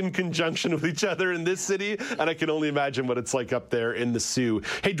much in conjunction with each other in this city, and I can only imagine what it's like up there in the Sioux.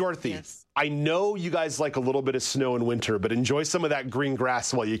 Hey, Dorothy, I know you guys like a little bit of snow in winter, but enjoy some of that green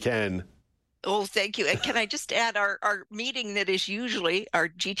grass while you can. Oh, thank you. And can I just add our meeting that is usually, our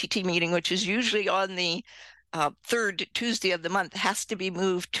GTT meeting, which is usually on the third Tuesday of the month, has to be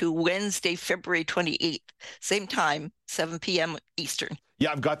moved to Wednesday, February 28th, same time, 7 p.m. Eastern.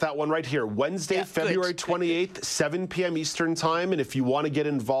 Yeah, I've got that one right here. Wednesday, February 28th, 7 p.m. Eastern time. And if you want to get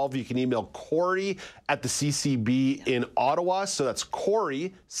involved, you can email Corey at the CCB in Ottawa. So that's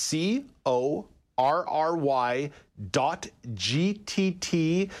Corey,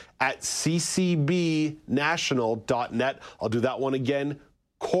 CORRY.GTT@ccbnational.net. I'll do that one again.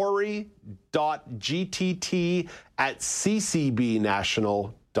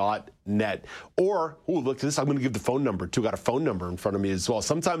 Corey.GTT@ccbnational.net. Or, look at this, I'm going to give the phone number too. Got a phone number in front of me as well.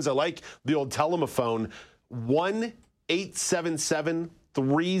 Sometimes I like the old telephone,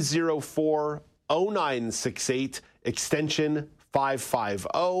 1-877-304-0968, extension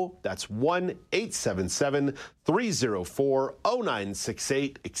 550. That's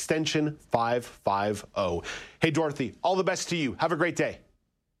 1-877-304-0968, extension 550. Hey, Dorothy, all the best to you. Have a great day.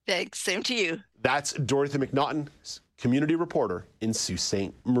 Thanks. Same to you. That's Dorothy McNaughton, community reporter in Sault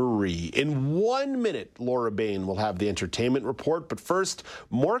Ste. Marie. In 1 minute, Laura Bain will have the entertainment report. But first,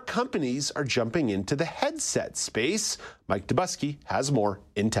 more companies are jumping into the headset space. Mike Dubusky has more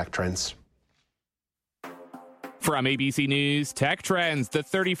in Tech Trends. From ABC News Tech Trends, the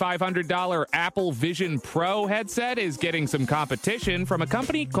 $3,500 Apple Vision Pro headset is getting some competition from a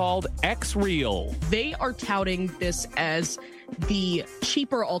company called XReal. They are touting this as the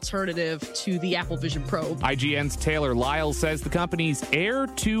cheaper alternative to the Apple Vision Pro. IGN's Taylor Lyle says the company's Air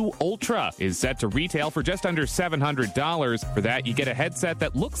 2 Ultra is set to retail for just under $700. For that, you get a headset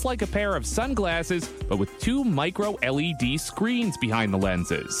that looks like a pair of sunglasses, but with 2 micro LED screens behind the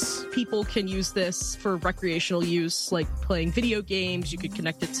lenses. People can use this for recreational use, like playing video games. You could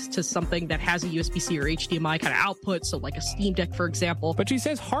connect it to something that has a USB-C or HDMI kind of output, so like a Steam Deck, for example. But she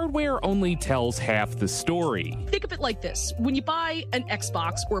says hardware only tells half the story. Think of it like this. When you buy an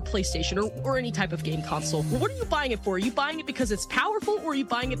Xbox or a PlayStation or any type of game console, what are you buying it for? Are you buying it because it's powerful, or are you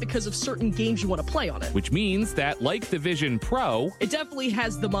buying it because of certain games you want to play on it? Which means that, like the Vision Pro, it definitely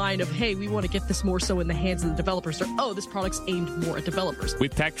has the mind of, hey, we want to get this more so in the hands of the developers, or, oh, this product's aimed more at developers.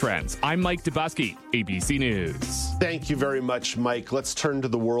 With Tech Trends, I'm Mike Dubusky, ABC News. Thank you very much, Mike. Let's turn to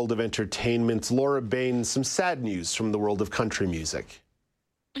the world of entertainment. Laura Bain, some sad news from the world of country music.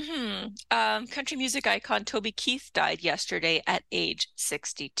 Country music icon Toby Keith died yesterday at age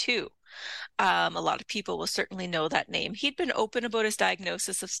 62. A lot of people will certainly know that name. He'd been open about his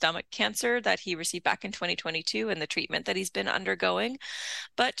diagnosis of stomach cancer that he received back in 2022 and the treatment that he's been undergoing.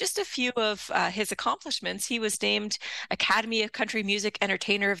 But just a few of his accomplishments: he was named Academy of Country Music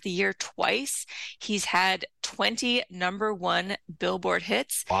Entertainer of the Year twice. He's had 20 #1 Billboard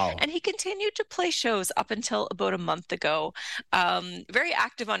hits. Wow. And he continued to play shows up until about a month ago. Very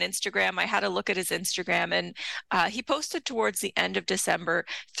active on Instagram. I had a look at his Instagram, and he posted towards the end of December,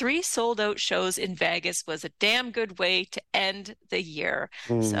 3 sold-out shows in Vegas was a damn good way to end the year.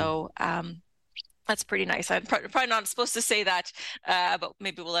 So that's pretty nice. I'm probably not supposed to say that, but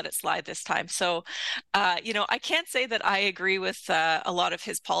maybe we'll let it slide this time. So, I can't say that I agree with a lot of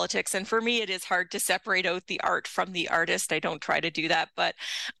his politics. And for me, it is hard to separate out the art from the artist. I don't try to do that. But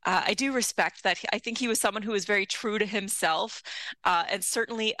I do respect that. I think he was someone who was very true to himself, and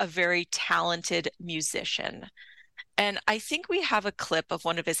certainly a very talented musician. And I think we have a clip of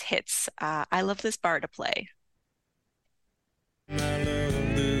one of his hits. I love this bar to play. I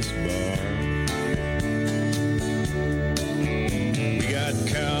love this bar. We got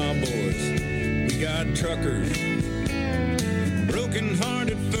cowboys, we got truckers,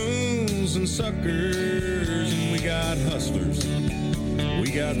 broken-hearted fools and suckers, and we got hustlers,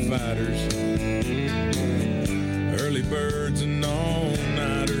 we got fighters, early birds and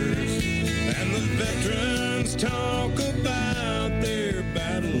all-nighters, and the veterans talk about their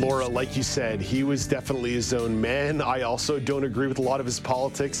battle. Laura, like you said, he was definitely his own man. I also don't agree with a lot of his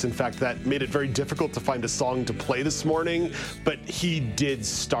politics. In fact, that made it very difficult to find a song to play this morning. But he did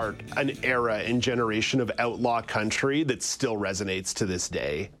start an era and generation of outlaw country that still resonates to this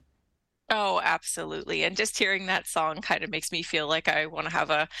day. Oh, absolutely. And just hearing that song kind of makes me feel like I want to have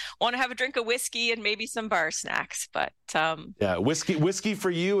a drink of whiskey and maybe some bar snacks. But yeah, whiskey for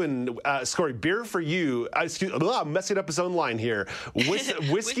you, and beer for you. I'm messing up his own line here.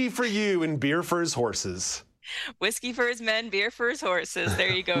 Whiskey for you and beer for his horses. Whiskey for his men, beer for his horses.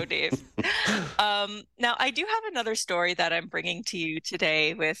 There you go, Dave. Now, I do have another story that I'm bringing to you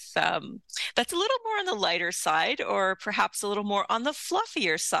today with that's a little more on the lighter side, or perhaps a little more on the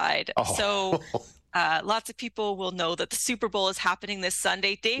fluffier side. Oh. So lots of people will know that the Super Bowl is happening this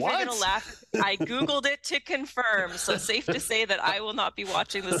Sunday. Dave, What? you're going to laugh. I Googled it to confirm. So safe to say that I will not be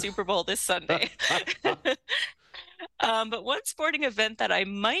watching the Super Bowl this Sunday. But one sporting event that I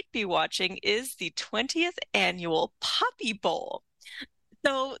might be watching is the 20th annual Puppy Bowl.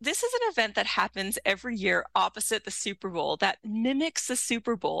 So this is an event that happens every year opposite the Super Bowl that mimics the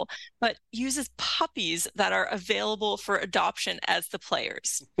Super Bowl, but uses puppies that are available for adoption as the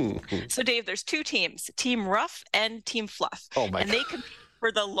players. So Dave, there's 2 teams, Team Rough and Team Fluff. Oh my and God. they compete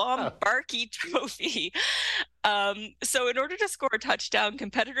for the Lombardi Trophy. So in order to score a touchdown,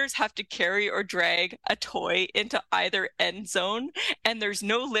 competitors have to carry or drag a toy into either end zone, and there's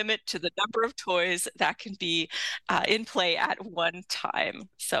no limit to the number of toys that can be in play at one time.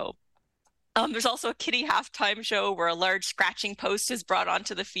 So there's also a kitty halftime show where a large scratching post is brought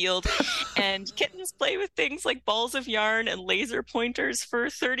onto the field, and kittens play with things like balls of yarn and laser pointers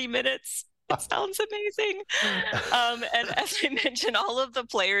for 30 minutes. It sounds amazing. And as I mentioned, all of the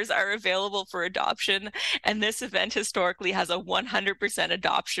players are available for adoption. And this event historically has a 100%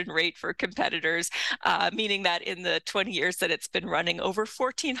 adoption rate for competitors, meaning that in the 20 years that it's been running, over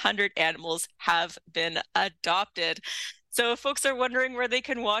 1,400 animals have been adopted. So if folks are wondering where they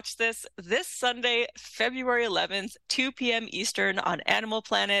can watch this Sunday, February 11th, 2 p.m. Eastern on Animal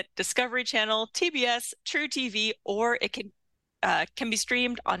Planet, Discovery Channel, TBS, True TV, or it can be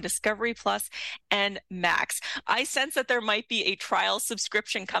streamed on Discovery Plus and Max. I sense that there might be a trial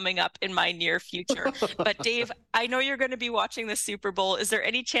subscription coming up in my near future. But Dave, I know you're going to be watching the Super Bowl. Is there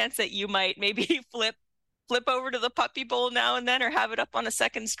any chance that you might maybe flip over to the Puppy Bowl now and then, or have it up on a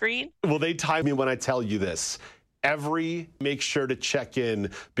second screen? Will they time me when I tell you this? Make sure to check in,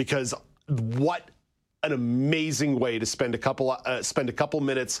 because what an amazing way to spend a couple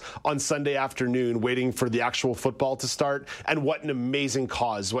minutes on Sunday afternoon waiting for the actual football to start. And what an amazing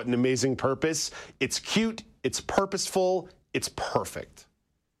cause, what an amazing purpose. It's cute, it's purposeful, it's perfect.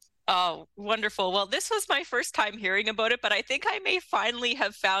 Oh, wonderful. Well, this was my first time hearing about it, but I think I may finally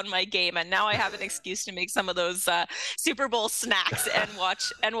have found my game. And now I have an excuse to make some of those Super Bowl snacks and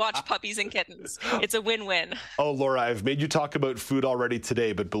watch Puppies and Kittens. It's a win-win. Oh, Laura, I've made you talk about food already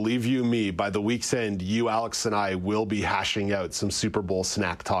today, but believe you me, by the week's end, you, Alex, and I will be hashing out some Super Bowl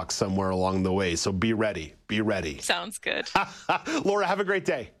snack talk somewhere along the way. So be ready. Be ready. Sounds good. Laura, have a great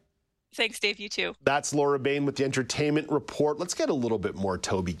day. Thanks, Dave. You too. That's Laura Bain with the Entertainment Report. Let's get a little bit more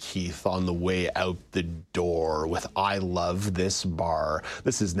Toby Keith on the way out the door with I Love This Bar.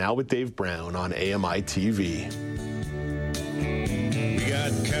 This is Now with Dave Brown on AMI TV. We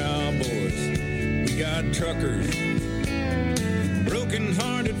got cowboys, we got truckers,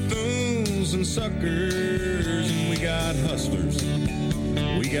 broken-hearted fools and suckers, and we got hustlers,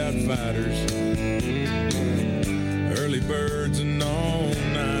 we got fighters, early birds and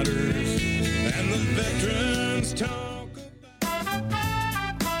all-nighters, and the veterans talk about.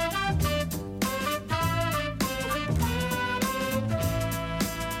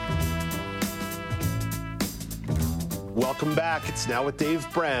 Welcome back. It's Now with Dave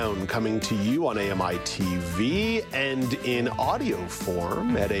Brown, coming to you on AMI TV and in audio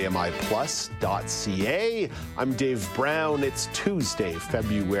form at AMIplus.ca. I'm Dave Brown. It's Tuesday,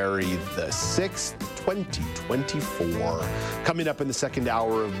 February the 6th, 2024. Coming up in the second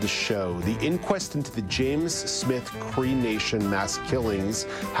hour of the show, the inquest into the James Smith Cree Nation mass killings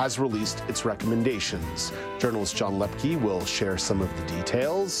has released its recommendations. Journalist John Loeppky will share some of the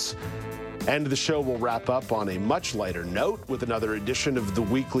details. And the show will wrap up on a much lighter note with another edition of the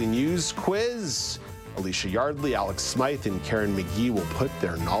Weekly News Quiz. Alicia Yardley, Alex Smythe, and Karen McGee will put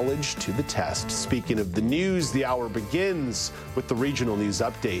their knowledge to the test. Speaking of the news, the hour begins with the regional news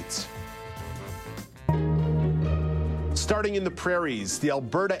update. Starting in the prairies, the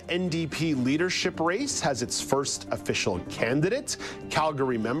Alberta NDP leadership race has its first official candidate.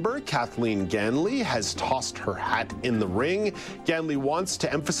 Calgary member Kathleen Ganley has tossed her hat in the ring. Ganley wants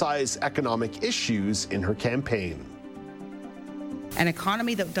to emphasize economic issues in her campaign. An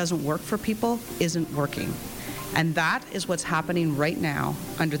economy that doesn't work for people isn't working. And that is what's happening right now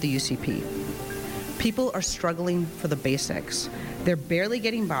under the UCP. People are struggling for the basics. They're barely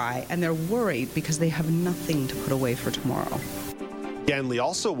getting by, and they're worried because they have nothing to put away for tomorrow. Ganley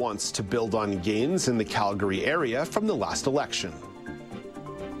also wants to build on gains in the Calgary area from the last election.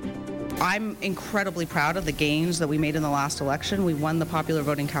 I'm incredibly proud of the gains that we made in the last election. We won the popular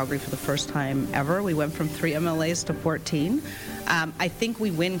vote in Calgary for the first time ever. We went from 3 MLAs to 14. I think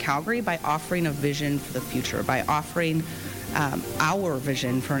we win Calgary by offering a vision for the future, by offering our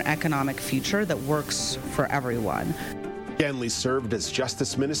vision for an economic future that works for everyone. Ganley served as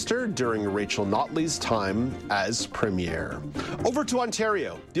Justice Minister during Rachel Notley's time as Premier. Over to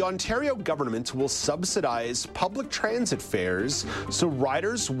Ontario. The Ontario government will subsidize public transit fares so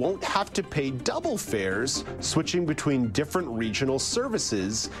riders won't have to pay double fares switching between different regional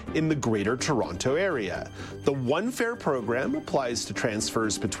services in the Greater Toronto Area. The One Fare program applies to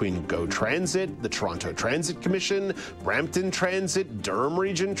transfers between GO Transit, the Toronto Transit Commission, Brampton Transit, Durham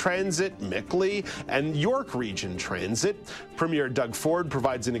Region Transit, Mickley, and York Region Transit. Premier Doug Ford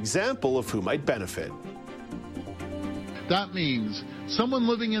provides an example of who might benefit. That means someone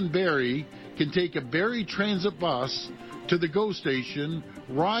living in Barrie can take a Barrie Transit bus to the GO station,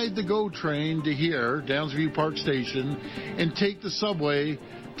 ride the GO train to here, Downsview Park Station, and take the subway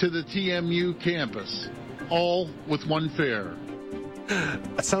to the TMU campus, all with one fare.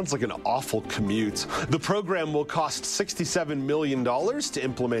 That sounds like an awful commute. The program will cost $67 million to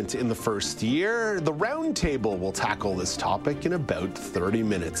implement in the first year. The roundtable will tackle this topic in about 30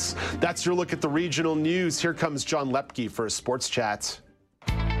 minutes. That's your look at the regional news. Here comes John Loeppky for a sports chat.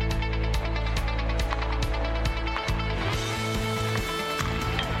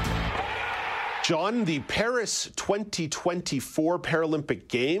 John, the Paris 2024 Paralympic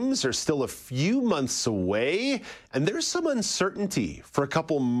Games are still a few months away, and there's some uncertainty for a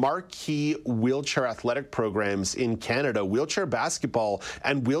couple marquee wheelchair athletic programs in Canada, wheelchair basketball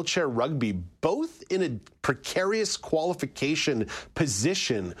and wheelchair rugby, both in a precarious qualification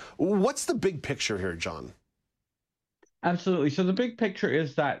position. What's the big picture here, John? Absolutely. So the big picture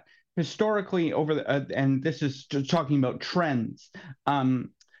is that historically and this is talking about trends,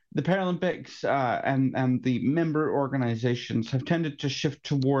 the Paralympics and the member organizations have tended to shift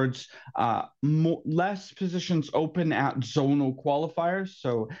towards less positions open at zonal qualifiers,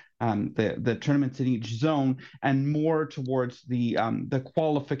 so the tournaments in each zone, and more towards the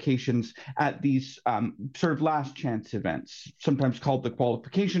qualifications at these sort of last chance events, sometimes called the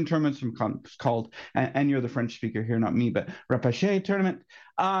qualification tournaments, sometimes called, and you're the French speaker here, not me, but repêché tournament.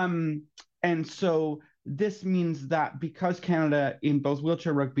 And so this means that because Canada, in both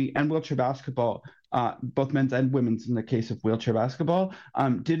wheelchair rugby and wheelchair basketball, both men's and women's in the case of wheelchair basketball,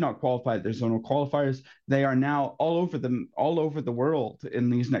 did not qualify at their zonal qualifiers, they are now all over the world in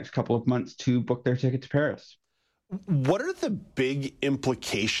these next couple of months to book their ticket to Paris. What are the big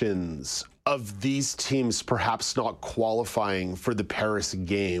implications of these teams perhaps not qualifying for the Paris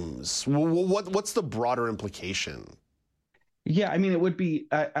Games? What's the broader implication? Yeah, I mean, it would be,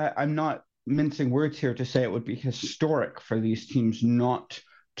 I'm not mincing words here to say it would be historic for these teams not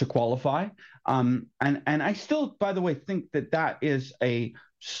to qualify. And I still, by the way, think that is a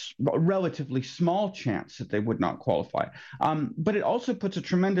relatively small chance that they would not qualify. But it also puts a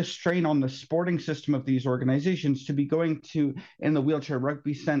tremendous strain on the sporting system of these organizations to be going to, in the wheelchair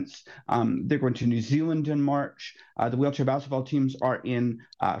rugby sense, they're going to New Zealand in March. The wheelchair basketball teams are in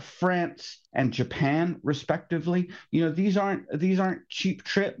France and Japan, respectively. You know, these aren't cheap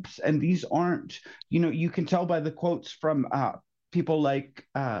trips, and these aren't, you can tell by the quotes from people like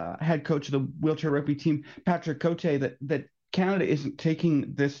head coach of the wheelchair rugby team, Patrick Cote, that Canada isn't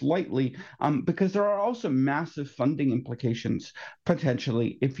taking this lightly, because there are also massive funding implications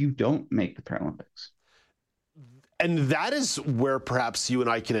potentially if you don't make the Paralympics. And that is where perhaps you and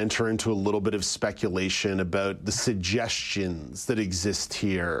I can enter into a little bit of speculation about the suggestions that exist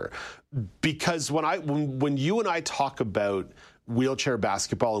here. Because when you and I talk about wheelchair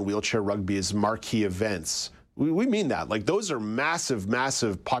basketball and wheelchair rugby as marquee events, we mean that. Like, those are massive,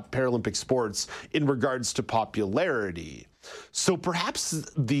 massive Paralympic sports in regards to popularity. So perhaps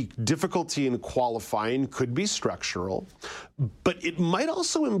the difficulty in qualifying could be structural, but it might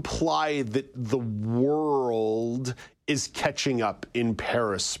also imply that the world is catching up in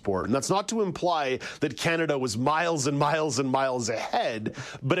parasport. And that's not to imply that Canada was miles and miles and miles ahead,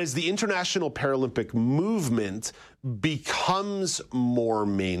 but as the international Paralympic movement becomes more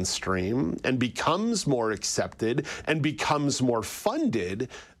mainstream and becomes more accepted and becomes more funded,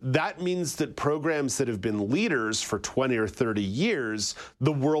 that means that programs that have been leaders for 20 or 30 years,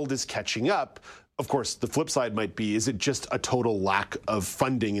 the world is catching up. Of course, the flip side might be, is it just a total lack of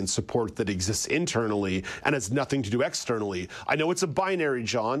funding and support that exists internally and has nothing to do externally? I know it's a binary,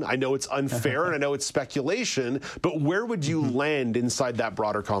 John. I know it's unfair and I know it's speculation, but where would you land inside that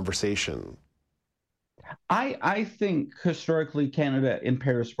broader conversation? I think historically Canada in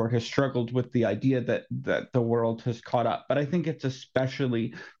parasport has struggled with the idea that the world has caught up, but I think it's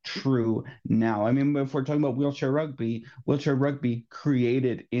especially true now. I mean, if we're talking about wheelchair rugby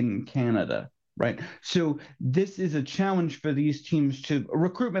created in Canada, right? So this is a challenge for these teams to,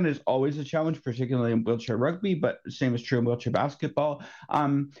 recruitment is always a challenge, particularly in wheelchair rugby, but the same is true in wheelchair basketball.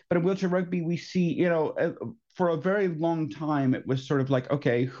 But in wheelchair rugby, we see, for a very long time, it was sort of like,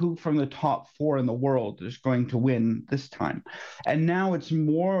 okay, who from the top four in the world is going to win this time? And now it's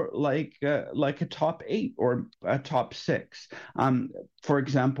more like a top 8 or a top 6. For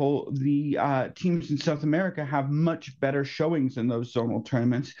example, the teams in South America have much better showings in those zonal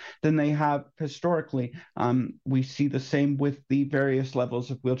tournaments than they have historically. We see the same with the various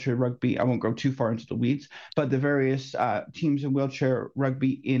levels of wheelchair rugby. I won't go too far into the weeds, but the various teams in wheelchair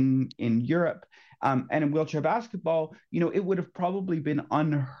rugby in Europe. And in wheelchair basketball, it would have probably been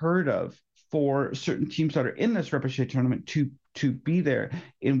unheard of for certain teams that are in this repêché tournament to be there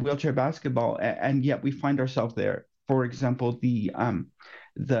in wheelchair basketball, and yet we find ourselves there. For example, the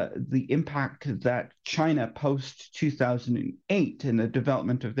impact that China post 2008 in the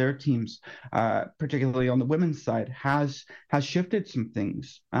development of their teams, particularly on the women's side, has shifted some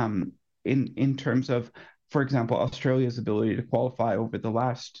things in terms of, for example, Australia's ability to qualify over the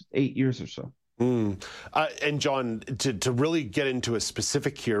last 8 years or so. And John, to really get into a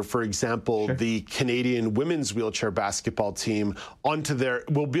specific here, for example, the Canadian women's wheelchair basketball team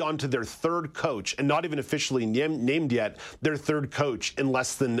will be onto their third coach, and not even officially named yet, their third coach in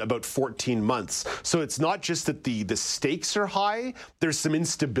less than about 14 months. So it's not just that the stakes are high, there's some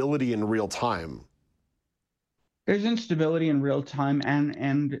instability in real time. There's instability in real time,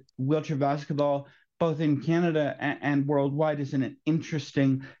 and wheelchair basketball, both in Canada and worldwide, is in an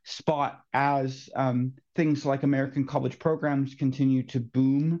interesting spot as things like American college programs continue to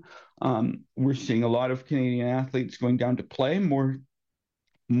boom. We're seeing a lot of Canadian athletes going down to play more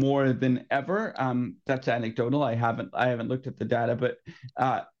than ever. That's anecdotal. I haven't looked at the data, but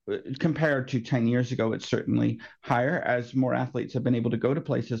compared to 10 years ago, it's certainly higher as more athletes have been able to go to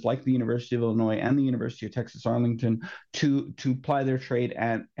places like the University of Illinois and the University of Texas Arlington to ply their trade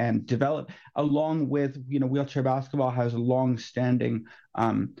and develop. Along with, wheelchair basketball has long-standing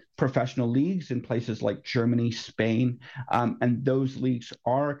professional leagues in places like Germany, Spain, and those leagues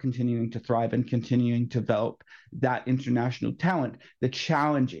are continuing to thrive and continuing to develop that international talent. The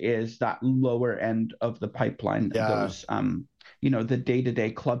challenge is that lower end of the pipeline, those the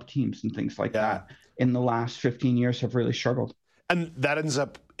day-to-day club teams and things like that in the last 15 years have really struggled. And that ends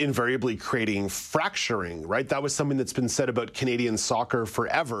up invariably creating fracturing, right? That was something that's been said about Canadian soccer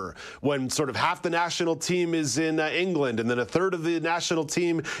forever, when sort of half the national team is in England, and then a third of the national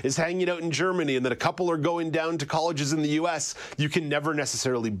team is hanging out in Germany, and then a couple are going down to colleges in the US. You can never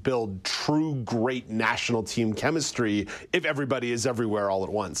necessarily build true great national team chemistry if everybody is everywhere all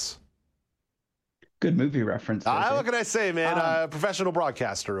at once. Good movie reference. What can I say, man? Professional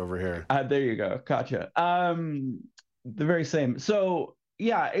broadcaster over here. There you go. Gotcha. The very same. So,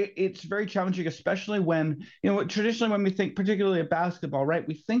 yeah, it's very challenging, especially when, traditionally when we think particularly of basketball, right,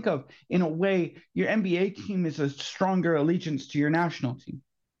 we think of, in a way, your NBA team is a stronger allegiance to your national team,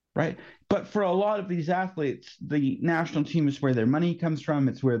 right? But for a lot of these athletes, the national team is where their money comes from.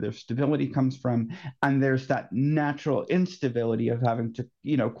 It's where their stability comes from. And there's that natural instability of having to,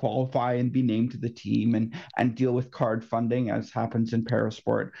 qualify and be named to the team and deal with card funding, as happens in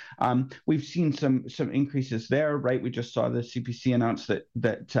parasport. We've seen some increases there, right? We just saw the CPC announce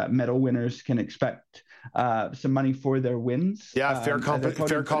that medal winners can expect some money for their wins. Yeah, fair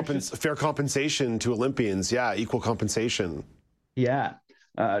compensation to Olympians. Yeah, equal compensation. Yeah.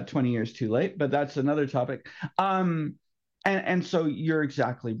 20 years too late, but that's another topic. And so you're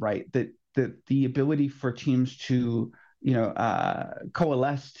exactly right that the ability for teams to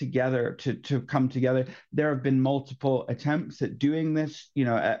coalesce together, to come together. There have been multiple attempts at doing this.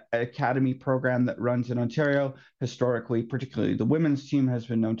 An academy program that runs in Ontario historically, particularly the women's team, has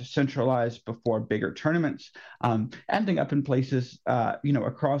been known to centralize before bigger tournaments, ending up in places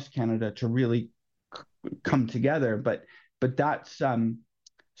across Canada to really come together. But that's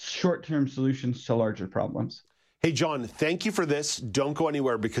short-term solutions to larger problems. Hey, John, thank you for this. Don't go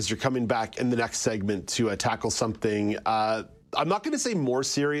anywhere, because you're coming back in the next segment to tackle something, I'm not going to say more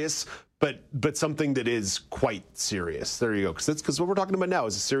serious, but something that is quite serious. There you go, because what we're talking about now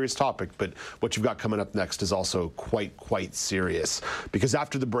is a serious topic, but what you've got coming up next is also quite serious. Because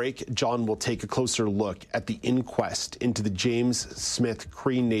after the break, John will take a closer look at the inquest into the James Smith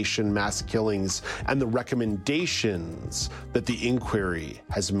Cree Nation mass killings and the recommendations that the inquiry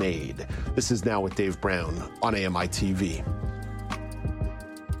has made. This is Now with Dave Brown on AMI TV.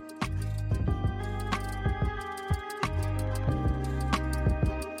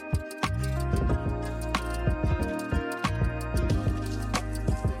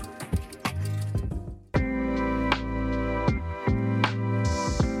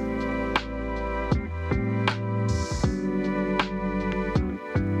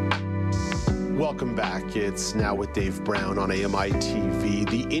 Welcome back. It's Now with Dave Brown on AMI TV.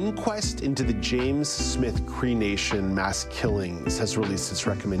 The inquest into the James Smith Cree Nation mass killings has released its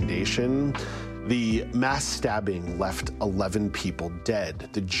recommendation. The mass stabbing left 11 people dead.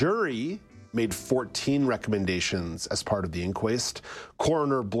 The jury made 14 recommendations as part of the inquest.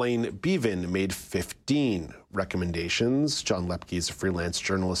 Coroner Blaine Bevan made 15 recommendations. John Loeppky is a freelance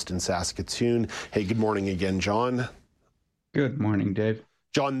journalist in Saskatoon. Hey, good morning again, John. Good morning, Dave.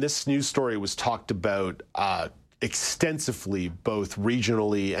 John, this news story was talked about extensively, both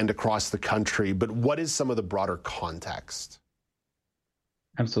regionally and across the country, but what is some of the broader context?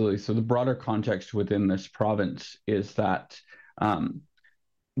 Absolutely. So the broader context within this province is that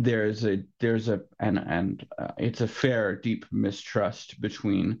it's a fair, deep mistrust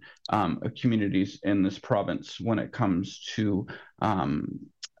between communities in this province when it comes to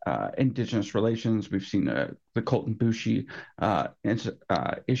Indigenous relations. We've seen the Colton Boushie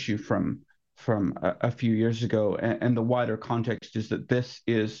issue from a few years ago, and the wider context is that this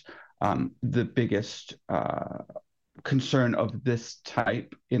is the biggest concern of this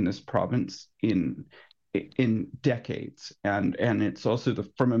type in this province in decades, and it's also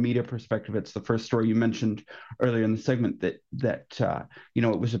from a media perspective, it's the first story you mentioned earlier in the segment that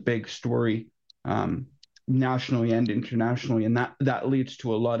it was a big story nationally and internationally, and that leads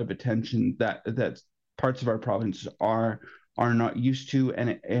to a lot of attention that parts of our province are not used to, and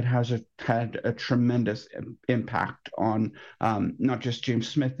it has had a tremendous impact on not just James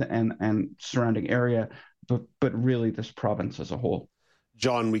Smith and surrounding area, but really this province as a whole.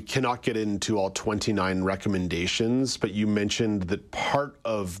 John, we cannot get into all 29 recommendations, but you mentioned that part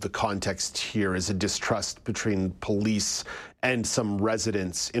of the context here is a distrust between police and some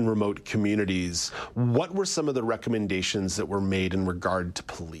residents in remote communities. What were some of the recommendations that were made in regard to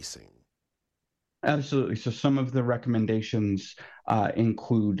policing? Absolutely. So some of the recommendations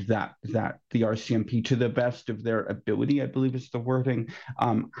include that the RCMP, to the best of their ability, I believe is the wording,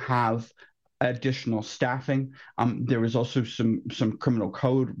 have additional staffing. There was also some criminal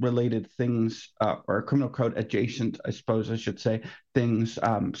code related things, or criminal code adjacent, I suppose I should say, things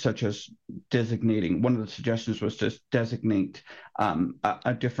such as designating. One of the suggestions was to designate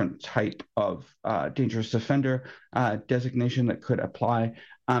a different type of dangerous offender designation that could apply.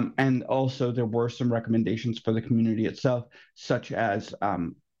 And also there were some recommendations for the community itself, such as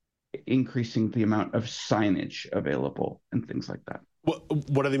increasing the amount of signage available and things like that.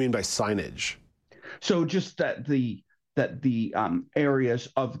 What do they mean by signage? So just that the areas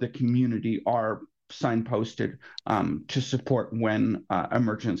of the community are signposted to support when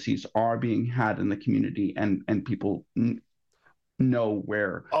emergencies are being had in the community, and people know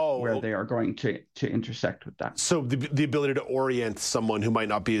where they are going to intersect with that. So the ability to orient someone who might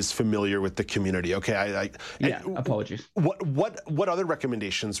not be as familiar with the community. Okay, apologies. What other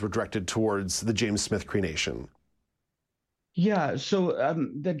recommendations were directed towards the James Smith Cree Nation? Yeah, so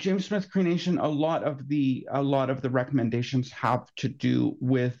the James Smith Cree Nation, a lot of the recommendations have to do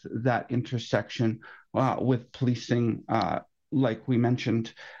with that intersection with policing, like we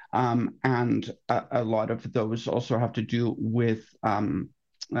mentioned, and a lot of those also have to do with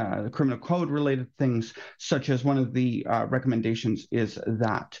criminal code related things, such as one of the recommendations is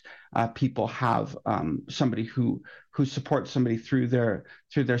that people have somebody who supports somebody through their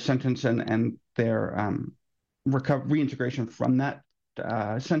sentence and their reintegration from that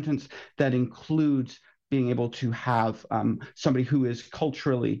sentence. That includes being able to have somebody who is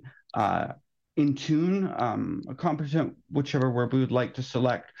culturally in tune, competent, whichever word we would like to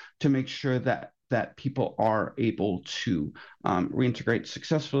select, to make sure that people are able to reintegrate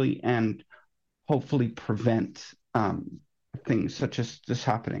successfully and hopefully prevent things such as this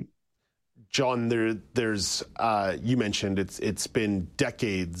happening. John, there's you mentioned it's been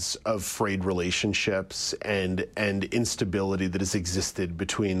decades of frayed relationships and instability that has existed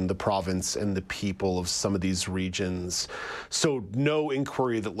between the province and the people of some of these regions. So no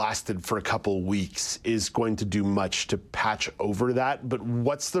inquiry that lasted for a couple weeks is going to do much to patch over that. But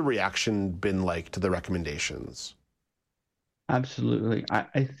what's the reaction been like to the recommendations? Absolutely.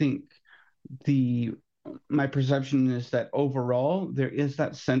 I think my perception is that overall there is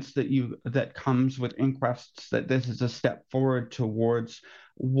that sense that comes with inquests, that this is a step forward towards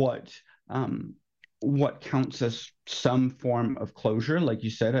what counts as some form of closure. Like you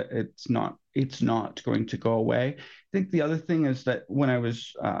said, it's not going to go away. I think the other thing is that when I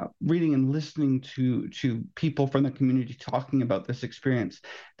was reading and listening to people from the community talking about this experience,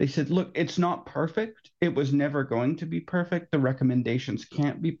 they said, look, it's not perfect. It was never going to be perfect. The recommendations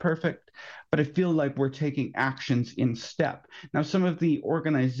can't be perfect, but I feel like we're taking actions in step. Now, some of the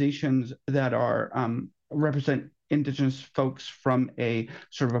organizations that are represent Indigenous folks from a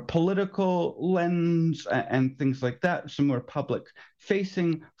sort of a political lens and things like that, some more public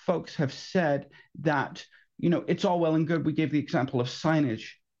facing folks have said that, it's all well and good. We gave the example of signage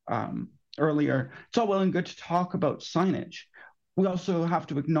earlier. It's all well and good to talk about signage. We also have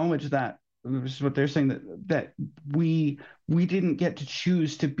to acknowledge that, this is what they're saying, that we didn't get to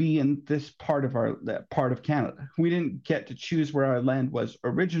choose to be in this part of Canada. We didn't get to choose where our land was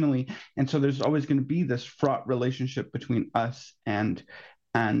originally, and so there's always going to be this fraught relationship between us and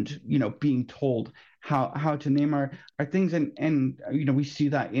being told how to name our things, and we see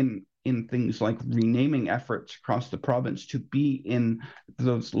that in things like renaming efforts across the province to be in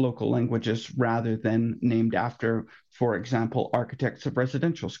those local languages rather than named after, for example, architects of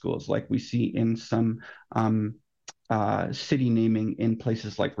residential schools, like we see in some city naming in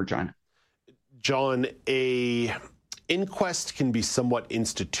places like Regina. John, a inquest can be somewhat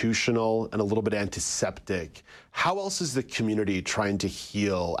institutional and a little bit antiseptic. How else is the community trying to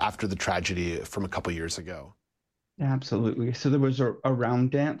heal after the tragedy from a couple years ago? Absolutely. So there was a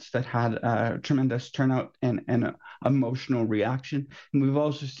round dance that had a tremendous turnout and an emotional reaction. And we've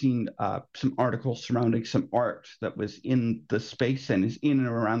also seen some articles surrounding some art that was in the space and is in and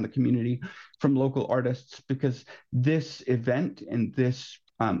around the community from local artists, because this event and this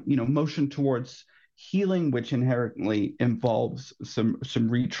motion towards healing, which inherently involves some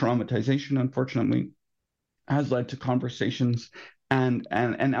re-traumatization, unfortunately, has led to conversations and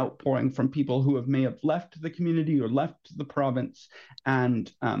an outpouring from people who may have left the community or left the province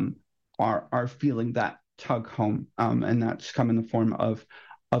and are feeling that tug home, and that's come in the form of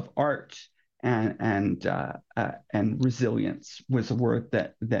art and resilience was a word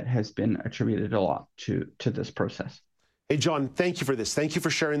that has been attributed a lot to this process. Hey, John, thank you for this. Thank you for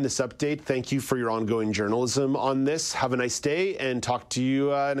sharing this update. Thank you for your ongoing journalism on this. Have a nice day and talk to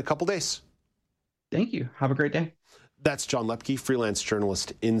you in a couple days. Thank you. Have a great day. That's John Loeppky, freelance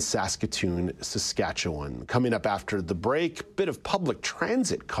journalist in Saskatoon, Saskatchewan. Coming up after the break, bit of public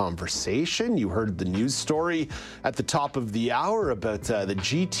transit conversation. You heard the news story at the top of the hour about the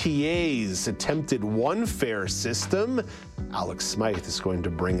GTA's attempted one fare system. Alex Smythe is going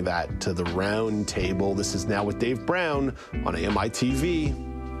to bring that to the round table. This is Now with Dave Brown on AMI TV.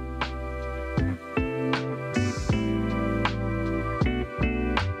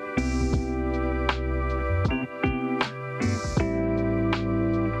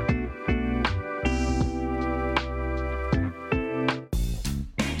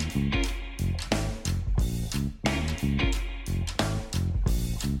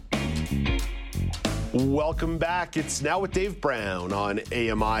 Welcome back. It's Now with Dave Brown on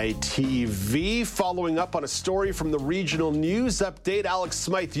AMI TV. Following up on a story from the regional news update, Alex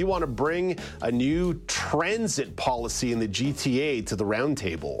Smythe, you want to bring a new transit policy in the GTA to the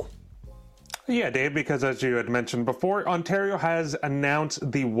roundtable. Yeah, Dave, because as you had mentioned before, Ontario has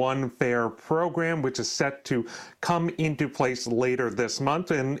announced the One Fare program, which is set to come into place later this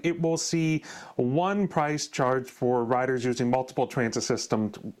month, and it will see one price charge for riders using multiple transit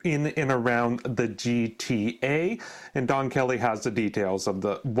systems in and around the GTA. And Don Kelly has the details of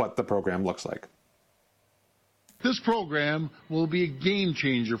what the program looks like. This program will be a game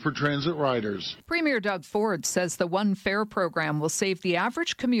changer for transit riders. Premier Doug Ford says the One Fare program will save the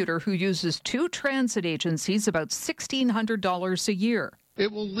average commuter who uses two transit agencies about $1,600 a year.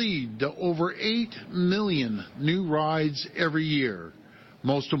 It will lead to over 8 million new rides every year.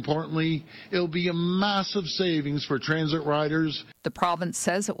 Most importantly, it'll be a massive savings for transit riders. The province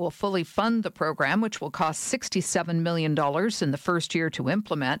says it will fully fund the program, which will cost $67 million in the first year to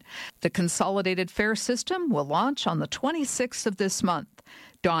implement. The consolidated fare system will launch on the 26th of this month.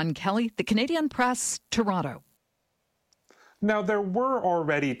 Don Kelly, The Canadian Press, Toronto. Now, there were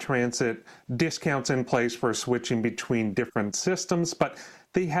already transit discounts in place for switching between different systems, but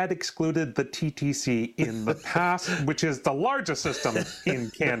they had excluded the TTC in the past, which is the largest system in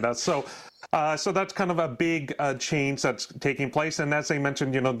Canada. So that's kind of a big change that's taking place. And as I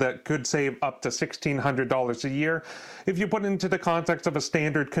mentioned, that could save up to $1,600 a year. If you put it into the context of a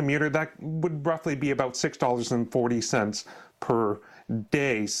standard commuter, that would roughly be about $6.40 per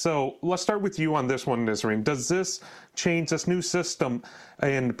day. So let's start with you on this one, Nisreen. Does this change, this new system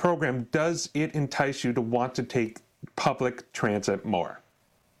and program, does it entice you to want to take public transit more?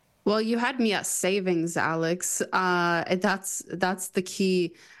 Well, you had me at savings, Alex. That's the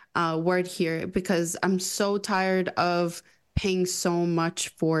key word here, because I'm so tired of paying so much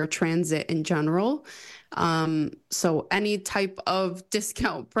for transit in general. So any type of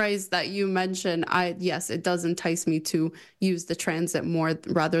discount price that you mentioned, yes, it does entice me to use the transit more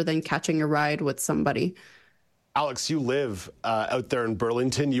rather than catching a ride with somebody. Alex, you live out there in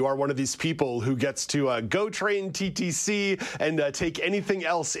Burlington. You are one of these people who gets to go train TTC and take anything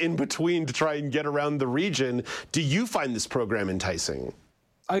else in between to try and get around the region. Do you find this program enticing?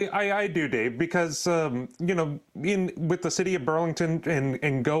 I do, Dave, because, with the city of Burlington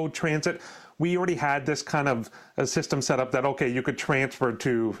and Go Transit, we already had this kind of a system set up that, okay, you could transfer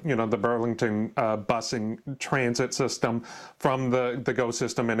to, the Burlington busing transit system from the Go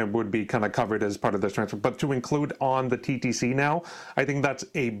system, and it would be kind of covered as part of this transfer. But to include on the TTC now, I think that's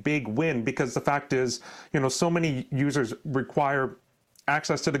a big win, because the fact is, so many users require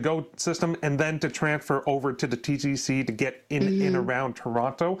access to the Go system and then to transfer over to the TTC to get in around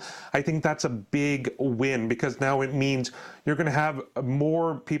Toronto. I think that's a big win, because now it means you're going to have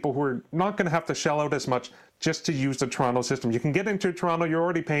more people who are not going to have to shell out as much just to use the Toronto system. You can get into Toronto, you're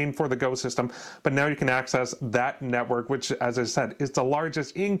already paying for the Go system, but now you can access that network, which, as I said, is the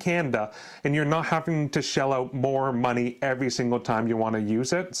largest in Canada, and you're not having to shell out more money every single time you want to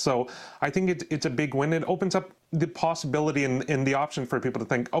use it. So I think it's a big win. It opens up the possibility and the option for people to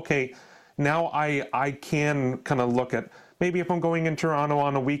think, okay, now I can kind of look at, maybe if I'm going in Toronto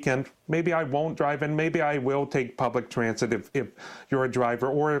on a weekend, maybe I won't drive and maybe I will take public transit if you're a driver,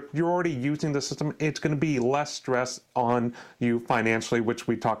 or if you're already using the system, it's going to be less stress on you financially, which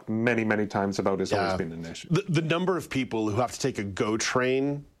we talked many, many times about has always been an issue. The number of people who have to take a GO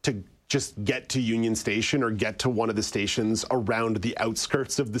train to just get to Union Station or get to one of the stations around the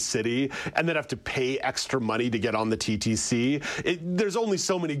outskirts of the city and then have to pay extra money to get on the TTC. There's only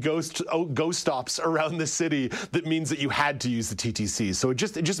so many GO stops around the city that means that you had to use the TTC. So it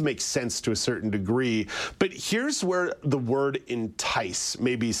just makes sense to a certain degree. But here's where the word entice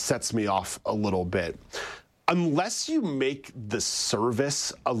maybe sets me off a little bit. Unless you make the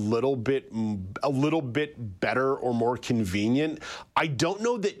service a little bit better or more convenient, I don't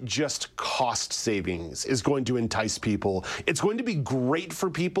know that just cost savings is going to entice people. It's going to be great for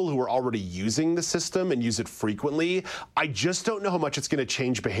people who are already using the system and use it frequently. I just don't know how much it's going to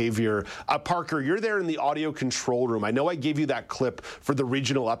change behavior. Parker, you're there in the audio control room. I know I gave you that clip for the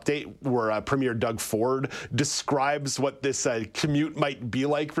regional update where Premier Doug Ford describes what this commute might be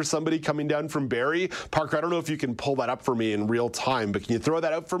like for somebody coming down from Barrie. Parker, I don't know if you can pull that up for me in real time, but can you throw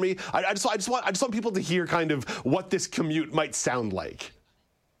that out for me? I just want people to hear kind of what this commute might sound like.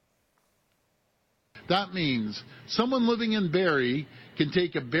 That means someone living in Barrie can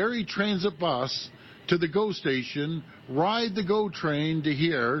take a Barrie transit bus to the GO station, ride the GO train to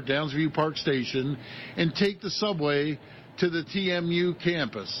here, Downsview Park Station, and take the subway to the TMU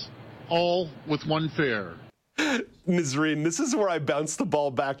campus, all with one fare. Nazreen, this is where I bounce the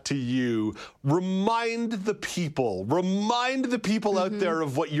ball back to you. Remind the people out there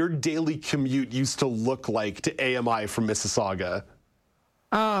of what your daily commute used to look like to AMI from Mississauga.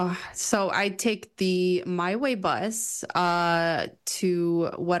 So I take the My Way bus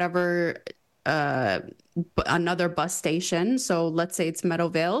to whatever another bus station. So let's say it's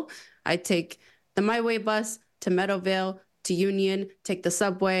Meadowvale. I take the My Way bus to Meadowvale, to Union, take the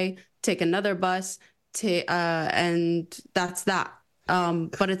subway, take another bus, and that's that.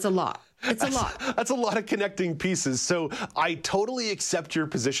 But it's a lot. It's a lot. That's a lot of connecting pieces. So I totally accept your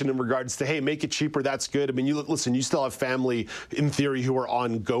position in regards to, hey, make it cheaper. That's good. I mean, listen, you still have family in theory who are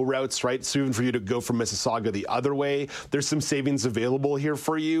on GO routes, right? So even for you to go from Mississauga the other way, there's some savings available here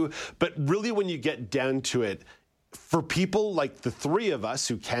for you. But really, when you get down to it, for people like the three of us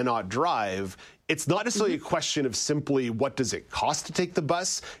who cannot drive, it's not necessarily a question of simply what does it cost to take the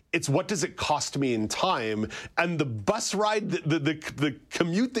bus. It's what does it cost me in time. And the bus ride, the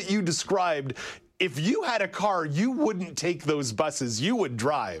commute that you described, if you had a car, you wouldn't take those buses. You would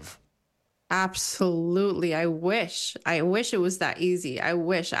drive. Absolutely. I wish it was that easy. I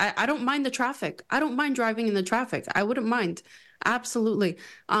wish. I don't mind the traffic. I don't mind driving in the traffic. I wouldn't mind. Absolutely.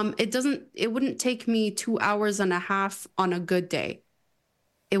 It wouldn't take me 2 hours and a half on a good day.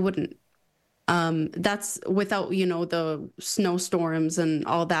 It wouldn't. That's without, the snowstorms and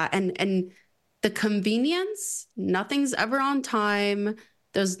all that. And the convenience, nothing's ever on time.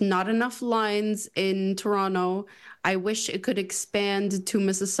 There's not enough lines in Toronto. I wish it could expand to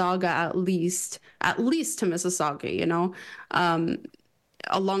Mississauga at least to Mississauga,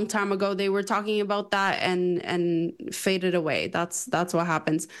 A long time ago, they were talking about that and faded away. That's what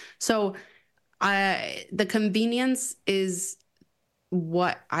happens. So the convenience is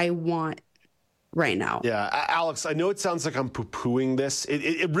what I want right now. Yeah, Alex, I know it sounds like I'm poo-pooing this.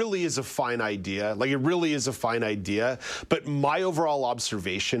 It really is a fine idea. Like, it really is a fine idea. But my overall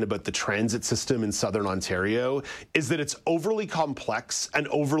observation about the transit system in Southern Ontario is that it's overly complex and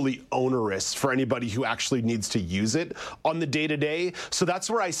overly onerous for anybody who actually needs to use it on the day-to-day. So that's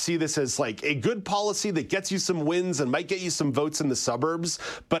where I see this as like a good policy that gets you some wins and might get you some votes in the suburbs.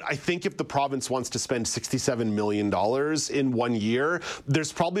 But I think if the province wants to spend $67 million in 1 year,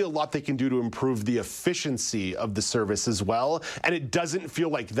 there's probably a lot they can do to improve the efficiency of the service as well. And it doesn't feel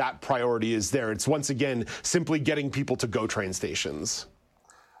like that priority is there. It's once again simply getting people to GO train stations.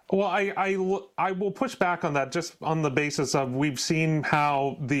 Well, I will push back on that just on the basis of we've seen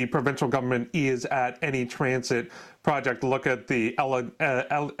how the provincial government is at any transit project. Look at the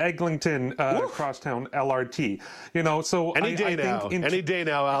Eglinton Crosstown LRT. So any day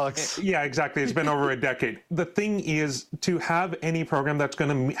now, Alex. Yeah, exactly. It's been over a decade. The thing is, to have any program that's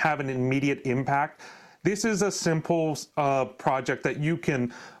going to have an immediate impact, this is a simple project that you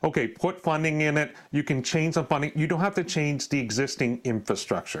can, put funding in it. You can change some funding. You don't have to change the existing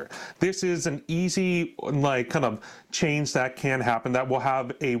infrastructure. This is an easy, kind of change that can happen that will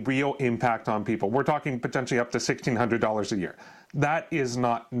have a real impact on people. We're talking potentially up to $1,600 a year. That is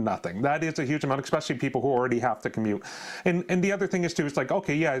not nothing. That is a huge amount, especially people who already have to commute. And the other thing is too, it's like,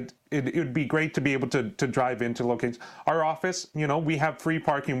 it would be great to be able to drive into locations. Our office, we have free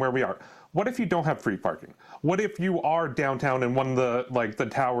parking where we are. what if you don't have free parking? What if you are downtown in one of the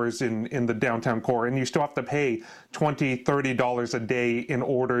towers in the downtown core and you still have to pay $20, $30 a day in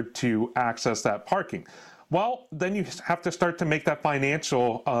order to access that parking? Well, then you have to start to make that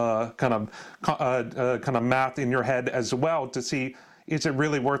financial kind of math in your head as well to see, is it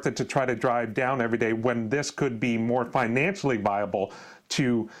really worth it to try to drive down every day when this could be more financially viable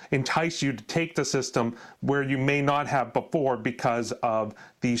to entice you to take the system where you may not have before because of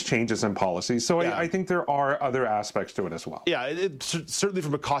these changes in policy. So I think there are other aspects to it as well. Yeah, certainly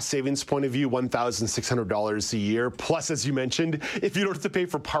from a cost savings point of view, $1,600 a year. Plus, as you mentioned, if you don't have to pay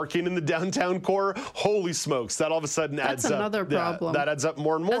for parking in the downtown core, holy smokes, that all of a sudden adds up. That's another problem. That adds up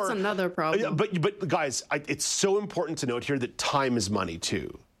more and more. That's another problem. But guys, it's so important to note here that time is money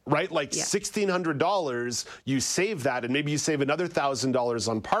too. Right? Like $1,600, you save that, and maybe you save another $1,000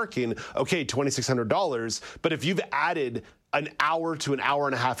 on parking. Okay, $2,600. But if you've added an hour to an hour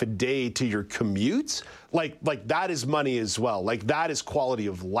and a half a day to your commute, like that is money as well. Like that is quality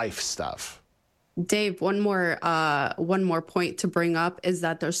of life stuff. Dave, one more point to bring up is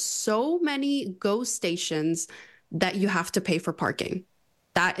that there's so many GO stations that you have to pay for parking.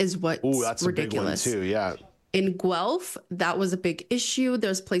 That is what's that's ridiculous. A big one too, yeah. In Guelph, that was a big issue.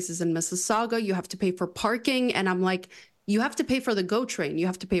 There's places in Mississauga, you have to pay for parking. And I'm like, you have to pay for the GO train. You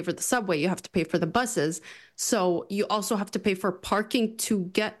have to pay for the subway. You have to pay for the buses. So you also have to pay for parking to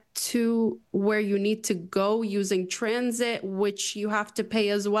get to where you need to go using transit, which you have to pay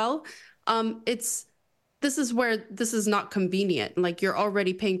as well. This is where this is not convenient. Like, you're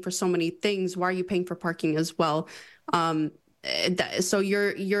already paying for so many things. Why are you paying for parking as well? So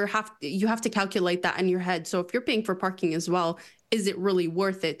you have to calculate that in your head. So if you're paying for parking as well, is it really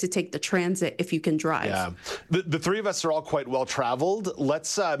worth it to take the transit if you can drive? Yeah. The three of us are all quite well traveled.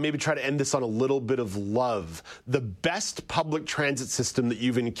 Let's maybe try to end this on a little bit of love. The best public transit system that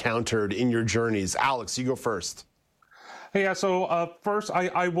you've encountered in your journeys. Alex, you go first. Yeah, so first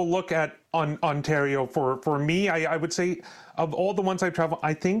I will look at Ontario. For me, I would say of all the ones I've traveled,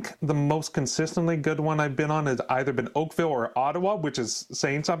 I think the most consistently good one I've been on has either been Oakville or Ottawa, which is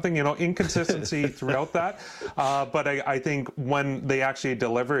saying something, inconsistency throughout that. But I think when they actually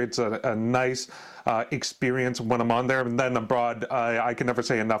deliver, it's a nice experience when I'm on there. And then abroad, I can never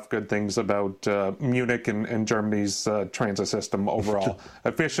say enough good things about Munich and Germany's transit system overall.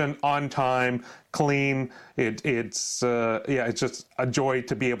 Efficient, on time, clean. It's just a joy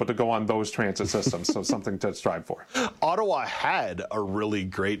to be able to go on those transit systems. So something to strive for. Ottawa had a really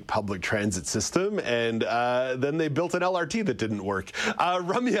great public transit system, and then they built an LRT that didn't work.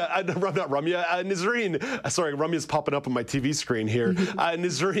 Nazreen, sorry, Ramya's popping up on my TV screen here.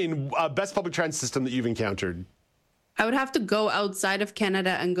 Nazreen, best public transit system that you've encountered? I would have to go outside of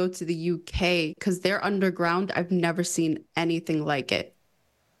Canada and go to the UK, because they're underground. I've never seen anything like it.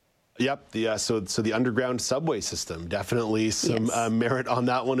 Yep. So the underground subway system, definitely some merit on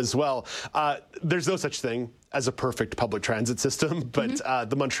that one as well. There's no such thing as a perfect public transit system, but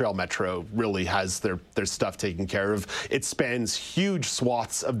the Montreal Metro really has their stuff taken care of. It spans huge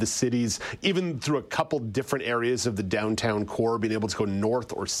swaths of the cities, even through a couple different areas of the downtown core, being able to go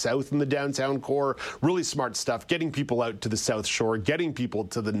north or south in the downtown core. Really smart stuff, getting people out to the South Shore, getting people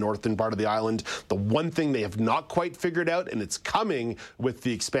to the northern part of the island. The one thing they have not quite figured out, and it's coming with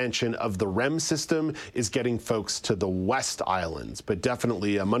the expansion of the REM system, is getting folks to the West Islands. But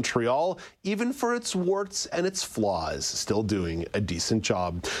definitely Montreal, even for its warts and its flaws, still doing a decent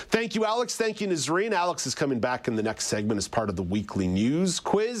job. Thank you, Alex. Thank you, Nazreen. Alex is coming back in the next segment as part of the weekly news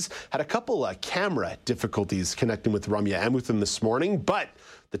quiz. Had a couple camera difficulties connecting with Ramya Amuthan this morning, but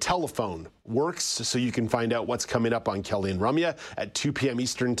the telephone works, so you can find out what's coming up on Kelly and Ramya at 2 p.m.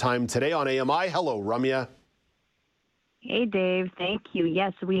 Eastern Time today on AMI. Hello, Ramya. Hey, Dave. Thank you.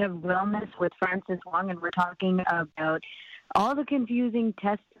 Yes, we have Wellness with Francis Wong, and we're talking about all the confusing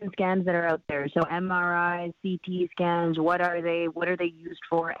tests and scans that are out there. So MRIs, CT scans, what are they used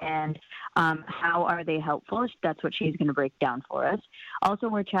for, and how are they helpful? That's what she's going to break down for us. Also,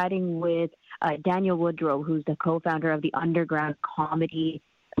 we're chatting with Daniel Woodrow, who's the co-founder of the Underground Comedy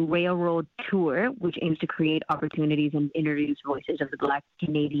Railroad Tour, which aims to create opportunities and introduce voices of the Black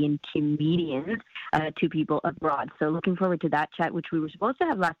Canadian comedians to people abroad. So looking forward to that chat, which we were supposed to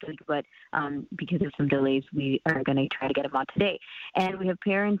have last week, but because of some delays, we are going to try to get him on today. And we have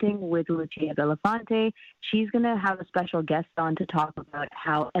Parenting with Lucia Belafonte. She's going to have a special guest on to talk about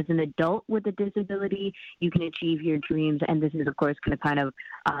how, as an adult with a disability, you can achieve your dreams. And this is, of course, going to kind of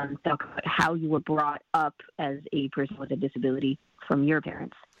talk about how you were brought up as a person with a disability from your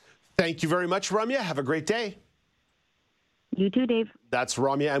parents. Thank you very much, Ramya. Have a great day. You too, Dave. That's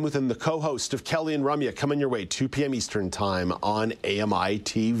Ramya Amuthan, the co-host of Kelly and Ramya, coming your way, 2 p.m. Eastern Time on AMI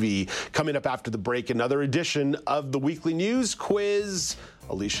TV. Coming up after the break, another edition of the Weekly News Quiz.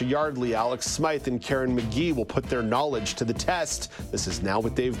 Alicia Yardley, Alex Smythe, and Karen McGee will put their knowledge to the test. This is Now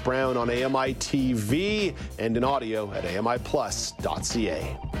with Dave Brown on AMI TV and in audio at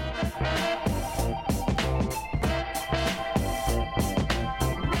AMIplus.ca.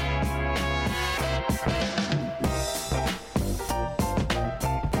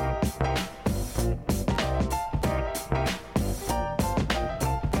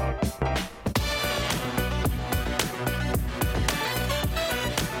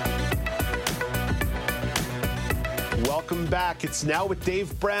 Welcome back. It's Now with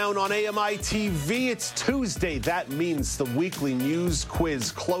Dave Brown on AMI TV. It's Tuesday. That means the Weekly News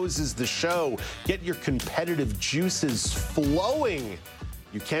Quiz closes the show. Get your competitive juices flowing.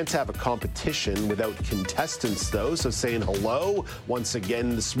 You can't have a competition without contestants, though, so saying hello once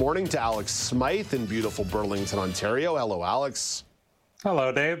again this morning to Alex Smythe in beautiful Burlington, Ontario. Hello, Alex.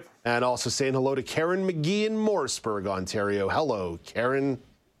 Hello, Dave. And also saying hello to Karen McGee in Morrisburg, Ontario. Hello, Karen.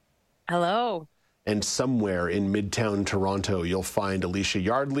 Hello. And somewhere in Midtown Toronto, you'll find Alicia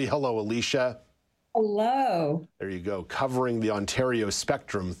Yardley. Hello, Alicia. Hello. There you go, covering the Ontario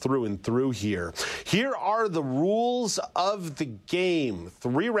spectrum through and through here. Here are the rules of the game.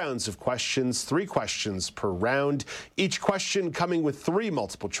 3 rounds of questions, 3 questions per round. Each question coming with 3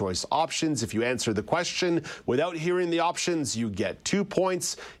 multiple choice options. If you answer the question without hearing the options, you get 2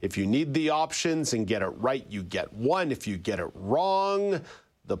 points. If you need the options and get it right, you get 1. If you get it wrong,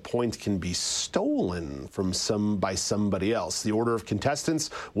 the point can be stolen by somebody else. The order of contestants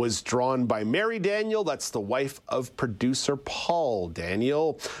was drawn by Mary Daniel. That's the wife of producer Paul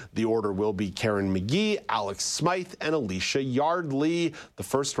Daniel. The order will be Karen McGee, Alex Smythe, and Alicia Yardley. The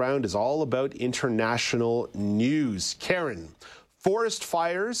first round is all about international news. Karen, forest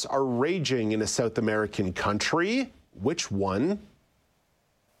fires are raging in a South American country. Which one?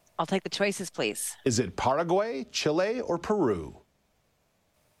 I'll take the choices, please. Is it Paraguay, Chile, or Peru?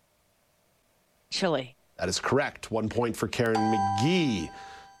 Chile. That is correct. 1 point for Karen McGee.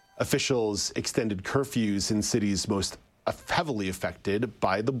 Officials extended curfews in cities most heavily affected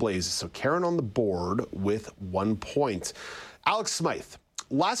by the blazes. So Karen on the board with 1 point. Alex Smythe.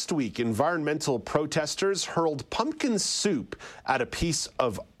 Last week, environmental protesters hurled pumpkin soup at a piece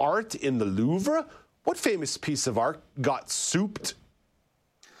of art in the Louvre. What famous piece of art got souped?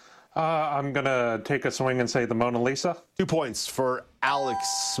 I'm going to take a swing and say the Mona Lisa. 2 points for Alex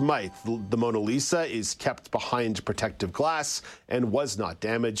Smythe. The Mona Lisa is kept behind protective glass and was not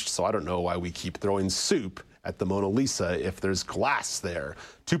damaged, so I don't know why we keep throwing soup at the Mona Lisa if there's glass there.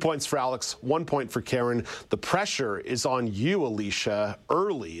 2 points for Alex, 1 point for Karen. The pressure is on you, Alicia,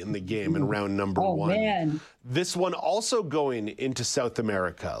 early in the game in round number 1. Man. This one also going into South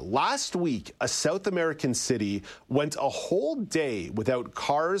America. Last week, a South American city went a whole day without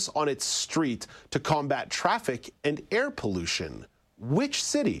cars on its street to combat traffic and air pollution. Which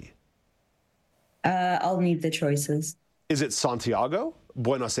city? I'll need the choices. Is it Santiago,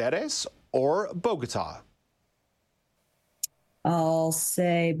 Buenos Aires, or Bogota? I'll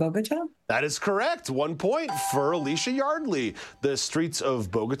say Bogota. That is correct. 1 point for Alicia Yardley. The streets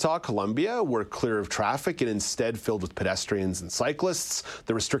of Bogota, Colombia were clear of traffic and instead filled with pedestrians and cyclists.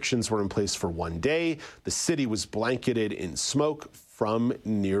 The restrictions were in place for 1 day. The city was blanketed in smoke from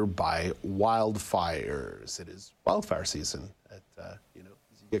nearby wildfires. It is wildfire season as you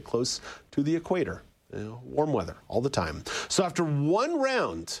get close to the equator. Warm weather all the time. So after 1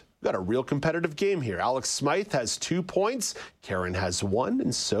 round, we've got a real competitive game here. Alex Smythe has 2 points. Karen has 1,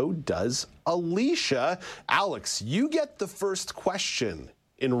 and so does Alicia. Alex, you get the first question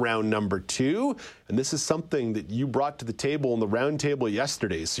in round number 2, and this is something that you brought to the table in the round table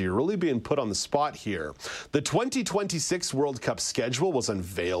yesterday, so you're really being put on the spot here. The 2026 World Cup schedule was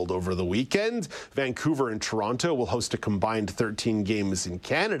unveiled over the weekend. Vancouver and Toronto will host a combined 13 games in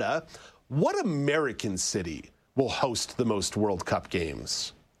Canada. What American city will host the most World Cup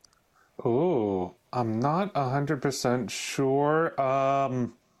games? Oh, I'm not 100% sure.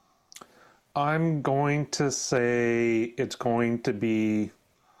 I'm going to say it's going to be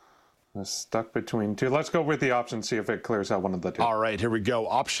stuck between 2. Let's go with the option, see if it clears out one of the 2. All right, here we go.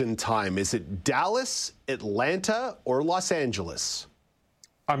 Option time. Is it Dallas, Atlanta, or Los Angeles?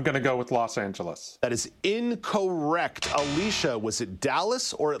 I'm going to go with Los Angeles. That is incorrect. Alicia, was it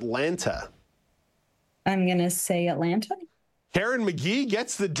Dallas or Atlanta? I'm going to say Atlanta. Karen McGee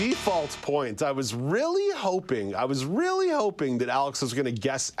gets the default point. I was really hoping that Alex was going to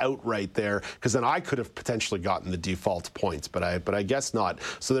guess outright there, because then I could have potentially gotten the default point, but I guess not.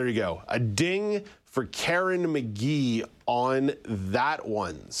 So there you go. A ding for Karen McGee on that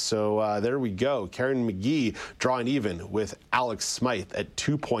one. So there we go. Karen McGee drawing even with Alex Smythe at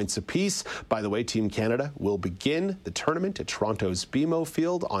 2 points apiece. By the way, Team Canada will begin the tournament at Toronto's BMO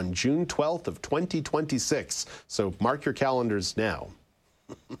Field on June 12th of 2026. So mark your calendars now.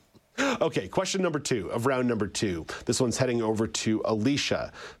 Okay, question number 2 of round number 2. This one's heading over to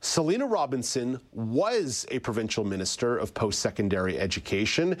Alicia. Selena Robinson was a provincial minister of post-secondary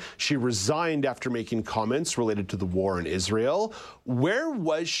education. She resigned after making comments related to the war in Israel. Where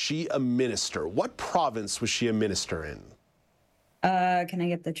was she a minister? What province was she a minister in? Can I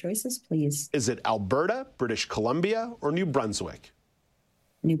get the choices, please? Is it Alberta, British Columbia, or New Brunswick?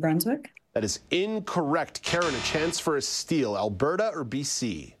 New Brunswick? That is incorrect. Karen, a chance for a steal. Alberta or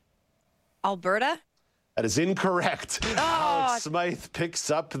BC? Alberta? That is incorrect. Oh. Alex Smythe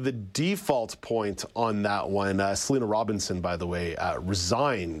picks up the default point on that one. Selena Robinson, by the way,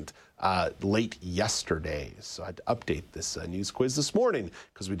 resigned late yesterday. So I had to update this news quiz this morning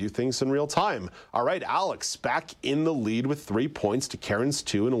because we do things in real time. All right, Alex, back in the lead with 3 points to Karen's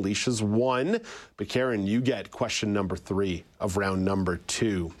 2 and Alicia's 1. But Karen, you get question number 3 of round number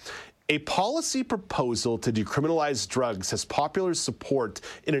 2. A policy proposal to decriminalize drugs has popular support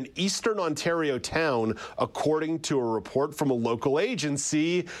in an eastern Ontario town, according to a report from a local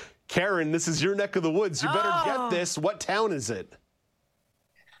agency. Karen, this is your neck of the woods. You better get this. What town is it?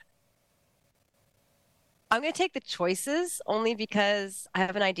 I'm going to take the choices only because I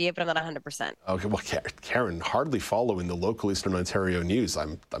have an idea, but I'm not 100%. Okay, well, Karen, hardly following the local Eastern Ontario news.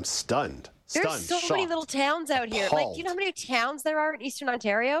 I'm stunned. There's so many little towns out here. Like, do you know how many towns there are in Eastern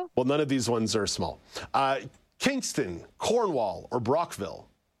Ontario? Well, none of these ones are small. Kingston, Cornwall, or Brockville?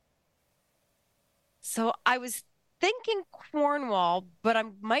 So I was thinking Cornwall, but I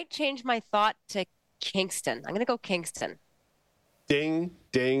might change my thought to Kingston. I'm going to go Kingston. Ding,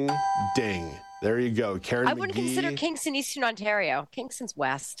 ding, ding. There you go. Karen I wouldn't consider Kingston Eastern Ontario. Kingston's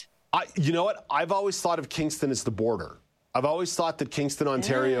west. You know what? I've always thought of Kingston as the border. I've always thought that Kingston,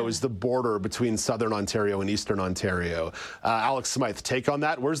 Ontario is the border between Southern Ontario and Eastern Ontario. Alex Smythe, take on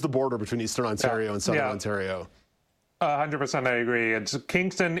that. Where's the border between Eastern Ontario and Southern Ontario? 100% I agree.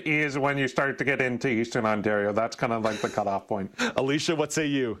 Kingston is when you start to get into Eastern Ontario. That's kind of like the cutoff point. Alicia, what say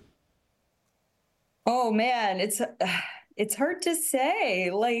you? Oh, man, it's hard to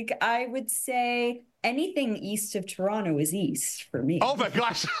say. Like, I would say anything east of Toronto is east for me. Oh, my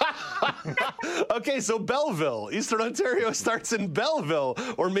gosh. Okay, so Belleville. Eastern Ontario starts in Belleville,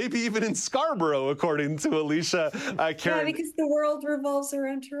 or maybe even in Scarborough, according to Alicia. Karen, yeah, because the world revolves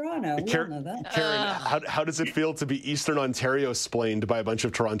around Toronto. We all know that. Karen, how does it feel to be Eastern Ontario splained by a bunch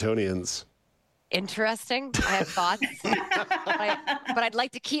of Torontonians? Interesting. I have thoughts, but I'd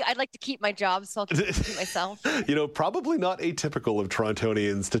like to keep my job, so I'll keep it to myself. You know, probably not atypical of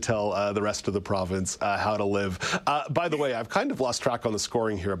Torontonians to tell the rest of the province how to live. By the way, I've kind of lost track on the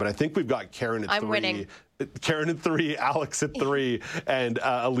scoring here, but I think we've got Karen at 3. I'm winning. Karen at 3, Alex at 3, and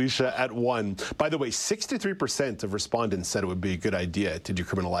Alicia at 1. By the way, 63% of respondents said it would be a good idea to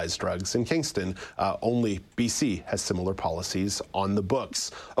decriminalize drugs. In Kingston, only BC has similar policies on the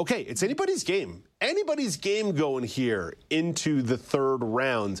books. Okay, it's anybody's game. Anybody's game going here into the third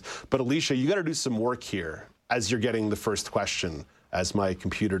round. But Alicia, you got to do some work here as you're getting the first question, as my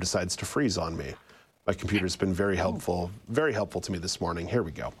computer decides to freeze on me. My computer's been very helpful to me this morning. Here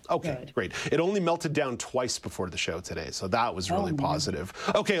we go. Okay, great. It only melted down twice before the show today, so that was really positive.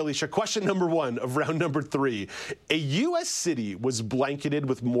 Okay, Alicia, question number 1 of round number 3. A U.S. city was blanketed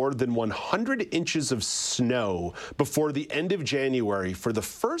with more than 100 inches of snow before the end of January for the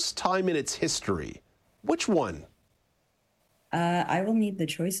first time in its history. Which one? I will need the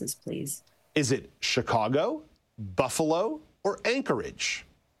choices, please. Is it Chicago, Buffalo, or Anchorage?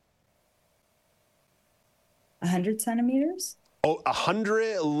 100 centimeters? Oh,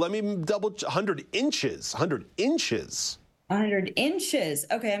 100, let me 100 inches. 100 inches. 100 inches.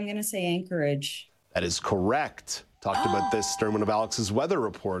 Okay, I'm going to say Anchorage. That is correct. Talked about this during one of Alex's weather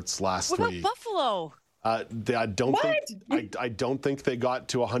reports last week. What about Buffalo? I don't think they got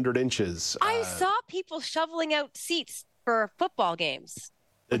to 100 inches. I saw people shoveling out seats for football games.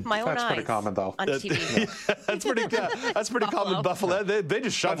 With my own that's eyes pretty common, though. On TV. That's pretty common. Buffalo. They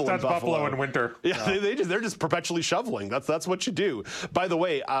just shovel in Buffalo in winter. Yeah, they're just perpetually shoveling. That's what you do. By the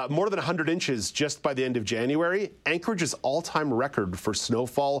way, more than 100 inches just by the end of January. Anchorage's all-time record for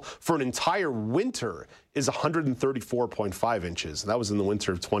snowfall for an entire winter is 134.5 inches. That was in the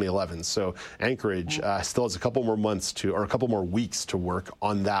winter of 2011. So Anchorage still has a couple more weeks to work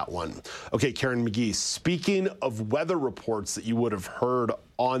on that one. Okay, Karen McGee, speaking of weather reports that you would have heard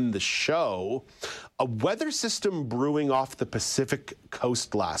on the show, a weather system brewing off the Pacific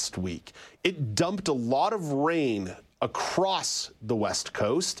coast last week. It dumped a lot of rain across the West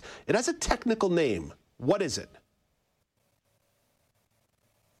Coast. It has a technical name. What is it?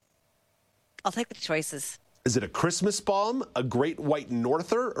 I'll take the choices. Is it a Christmas bomb, a Great White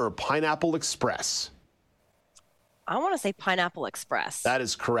Norther, or a Pineapple Express? I want to say Pineapple Express. That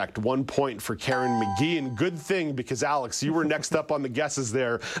is correct. 1 point for Karen McGee. And good thing, because Alex, you were next up on the guesses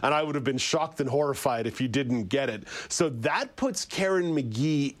there, and I would have been shocked and horrified if you didn't get it. So that puts Karen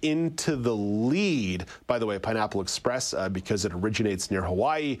McGee into the lead. By the way, Pineapple Express, because it originates near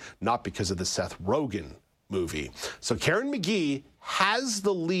Hawaii, not because of the Seth Rogen movie. So Karen McGee has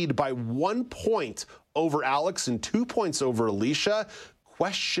the lead by 1 point over Alex and 2 points over Alicia.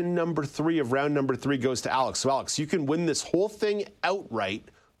 Question number 3 of round number 3 goes to Alex. So, Alex, you can win this whole thing outright,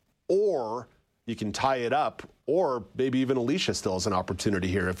 or you can tie it up, or maybe even Alicia still has an opportunity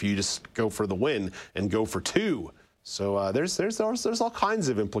here if you just go for the win and go for 2. So there's all kinds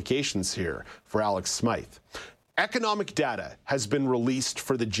of implications here for Alex Smythe. Economic data has been released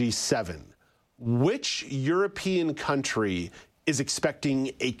for the G7. Which European country is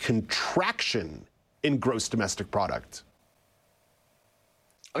expecting a contraction in gross domestic product?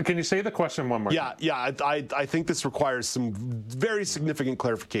 Can you say the question one more time? Yeah, I think this requires some very significant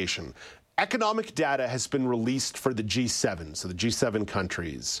clarification. Economic data has been released for the G7, so the G7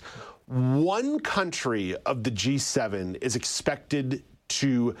 countries. One country of the G7 is expected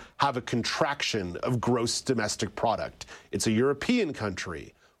to have a contraction of gross domestic product. It's a European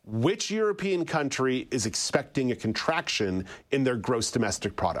country. Which European country is expecting a contraction in their gross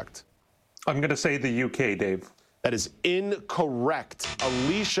domestic product? I'm going to say the UK, Dave. That is incorrect.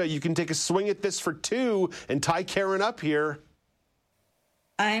 Alicia, you can take a swing at this for 2 and tie Karen up here.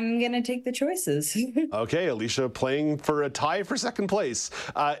 I'm going to take the choices. Okay, Alicia playing for a tie for second place.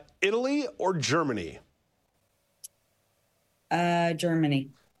 Italy or Germany?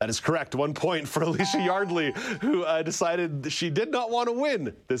 Germany. That is correct. 1 point for Alicia Yardley, who decided she did not want to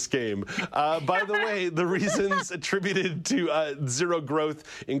win this game. By the way, the reasons attributed to zero growth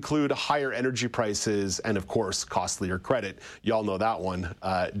include higher energy prices and, of course, costlier credit. Y'all know that one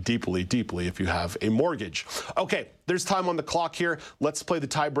deeply, deeply if you have a mortgage. Okay, there's time on the clock here. Let's play the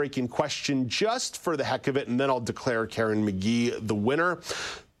tie-breaking question just for the heck of it, and then I'll declare Karen McGee the winner.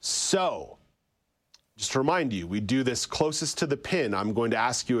 So, just to remind you, we do this closest to the pin. I'm going to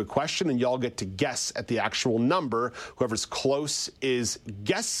ask you a question, and y'all get to guess at the actual number. Whoever's closest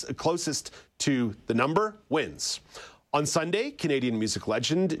to the number wins. On Sunday, Canadian music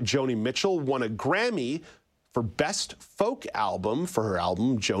legend Joni Mitchell won a Grammy for Best Folk Album for her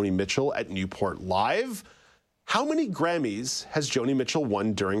album Joni Mitchell at Newport Live. How many Grammys has Joni Mitchell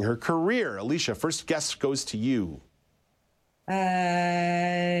won during her career? Alicia, first guess goes to you.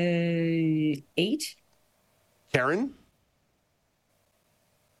 8. Karen?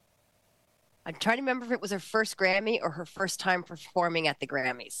 I'm trying to remember if it was her first Grammy or her first time performing at the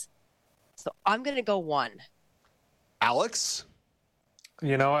Grammys. So I'm going to go 1. Alex?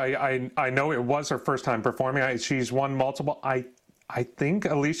 You know, I know it was her first time performing. She's won multiple. I think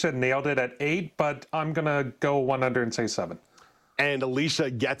Alicia nailed it at 8, but I'm going to go 1 under and say 7. And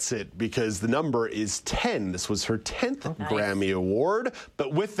Alicia gets it because the number is 10. This was her 10th Grammy Award.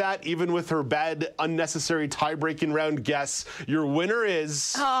 But with that, even with her bad, unnecessary tie-breaking round guess, your winner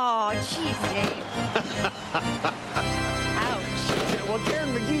is... Oh, jeez, Dave. Ouch. Well, Karen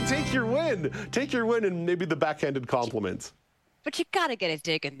McGee, take your win. Take your win and maybe the backhanded compliment. But you got to get a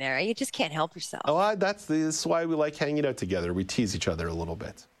dig in there. You just can't help yourself. Oh, this is why we like hanging out together. We tease each other a little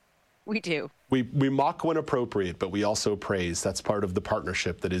bit. We do. We mock when appropriate, but we also praise. That's part of the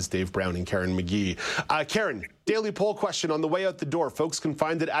partnership that is Dave Brown and Karen McGee. Karen, daily poll question on the way out the door. Folks can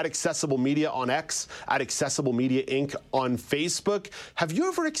find it at Accessible Media on X, at Accessible Media Inc. on Facebook. Have you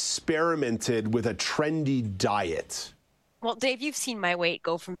ever experimented with a trendy diet? Well, Dave, you've seen my weight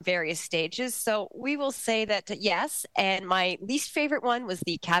go from various stages, so we will say that yes. And my least favorite one was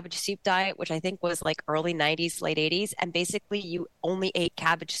the cabbage soup diet, which I think was like early 90s, late 80s. And basically, you only ate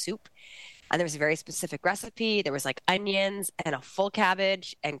cabbage soup. And there was a very specific recipe. There was like onions and a full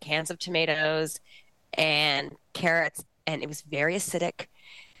cabbage and cans of tomatoes and carrots. And it was very acidic.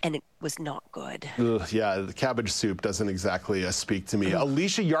 And it was not good. Ugh, yeah, the cabbage soup doesn't exactly speak to me.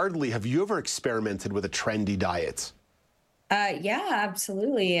 Alicia Yardley, have you ever experimented with a trendy diet? Yeah,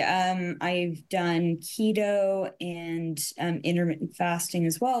 absolutely. I've done keto and intermittent fasting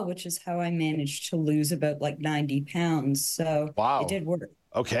as well, which is how I managed to lose about like 90 pounds. So wow. It did work.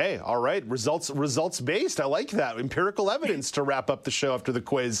 Okay, all right. Results based. I like that. Empirical evidence to wrap up the show after the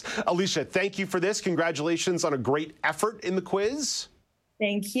quiz. Alicia, thank you for this. Congratulations on a great effort in the quiz.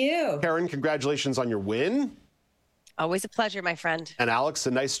 Thank you. Karen, congratulations on your win. Always a pleasure, my friend. And Alex,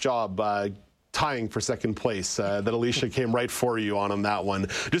 a nice job tying for second place that Alicia came right for you on that one.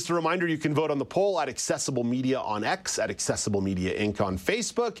 Just a reminder, you can vote on the poll at Accessible Media on X, at Accessible Media Inc. on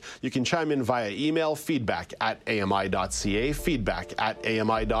Facebook. You can chime in via email, feedback@ami.ca,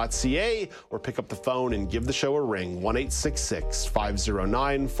 feedback@ami.ca, or pick up the phone and give the show a ring,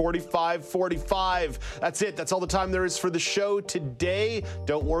 1-866-509-4545. That's it. That's all the time there is for the show today.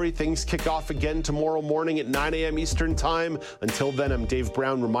 Don't worry, things kick off again tomorrow morning at 9 a.m. Eastern Time. Until then, I'm Dave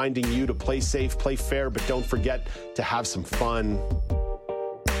Brown reminding you to play safe, play fair, but don't forget to have some fun.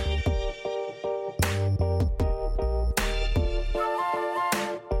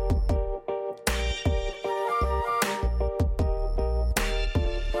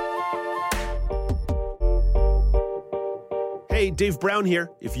 Hey, Dave Brown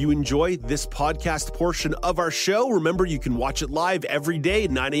here. If you enjoy this podcast portion of our show, remember you can watch it live every day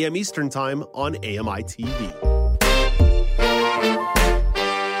at 9 a.m. Eastern Time on AMI TV.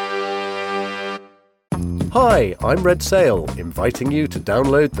 Hi, I'm Red Sail, inviting you to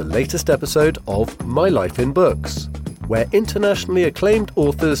download the latest episode of My Life in Books, where internationally acclaimed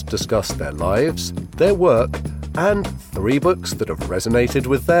authors discuss their lives, their work, and 3 books that have resonated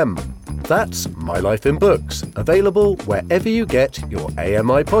with them. That's My Life in Books, available wherever you get your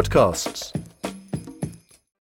AMI podcasts.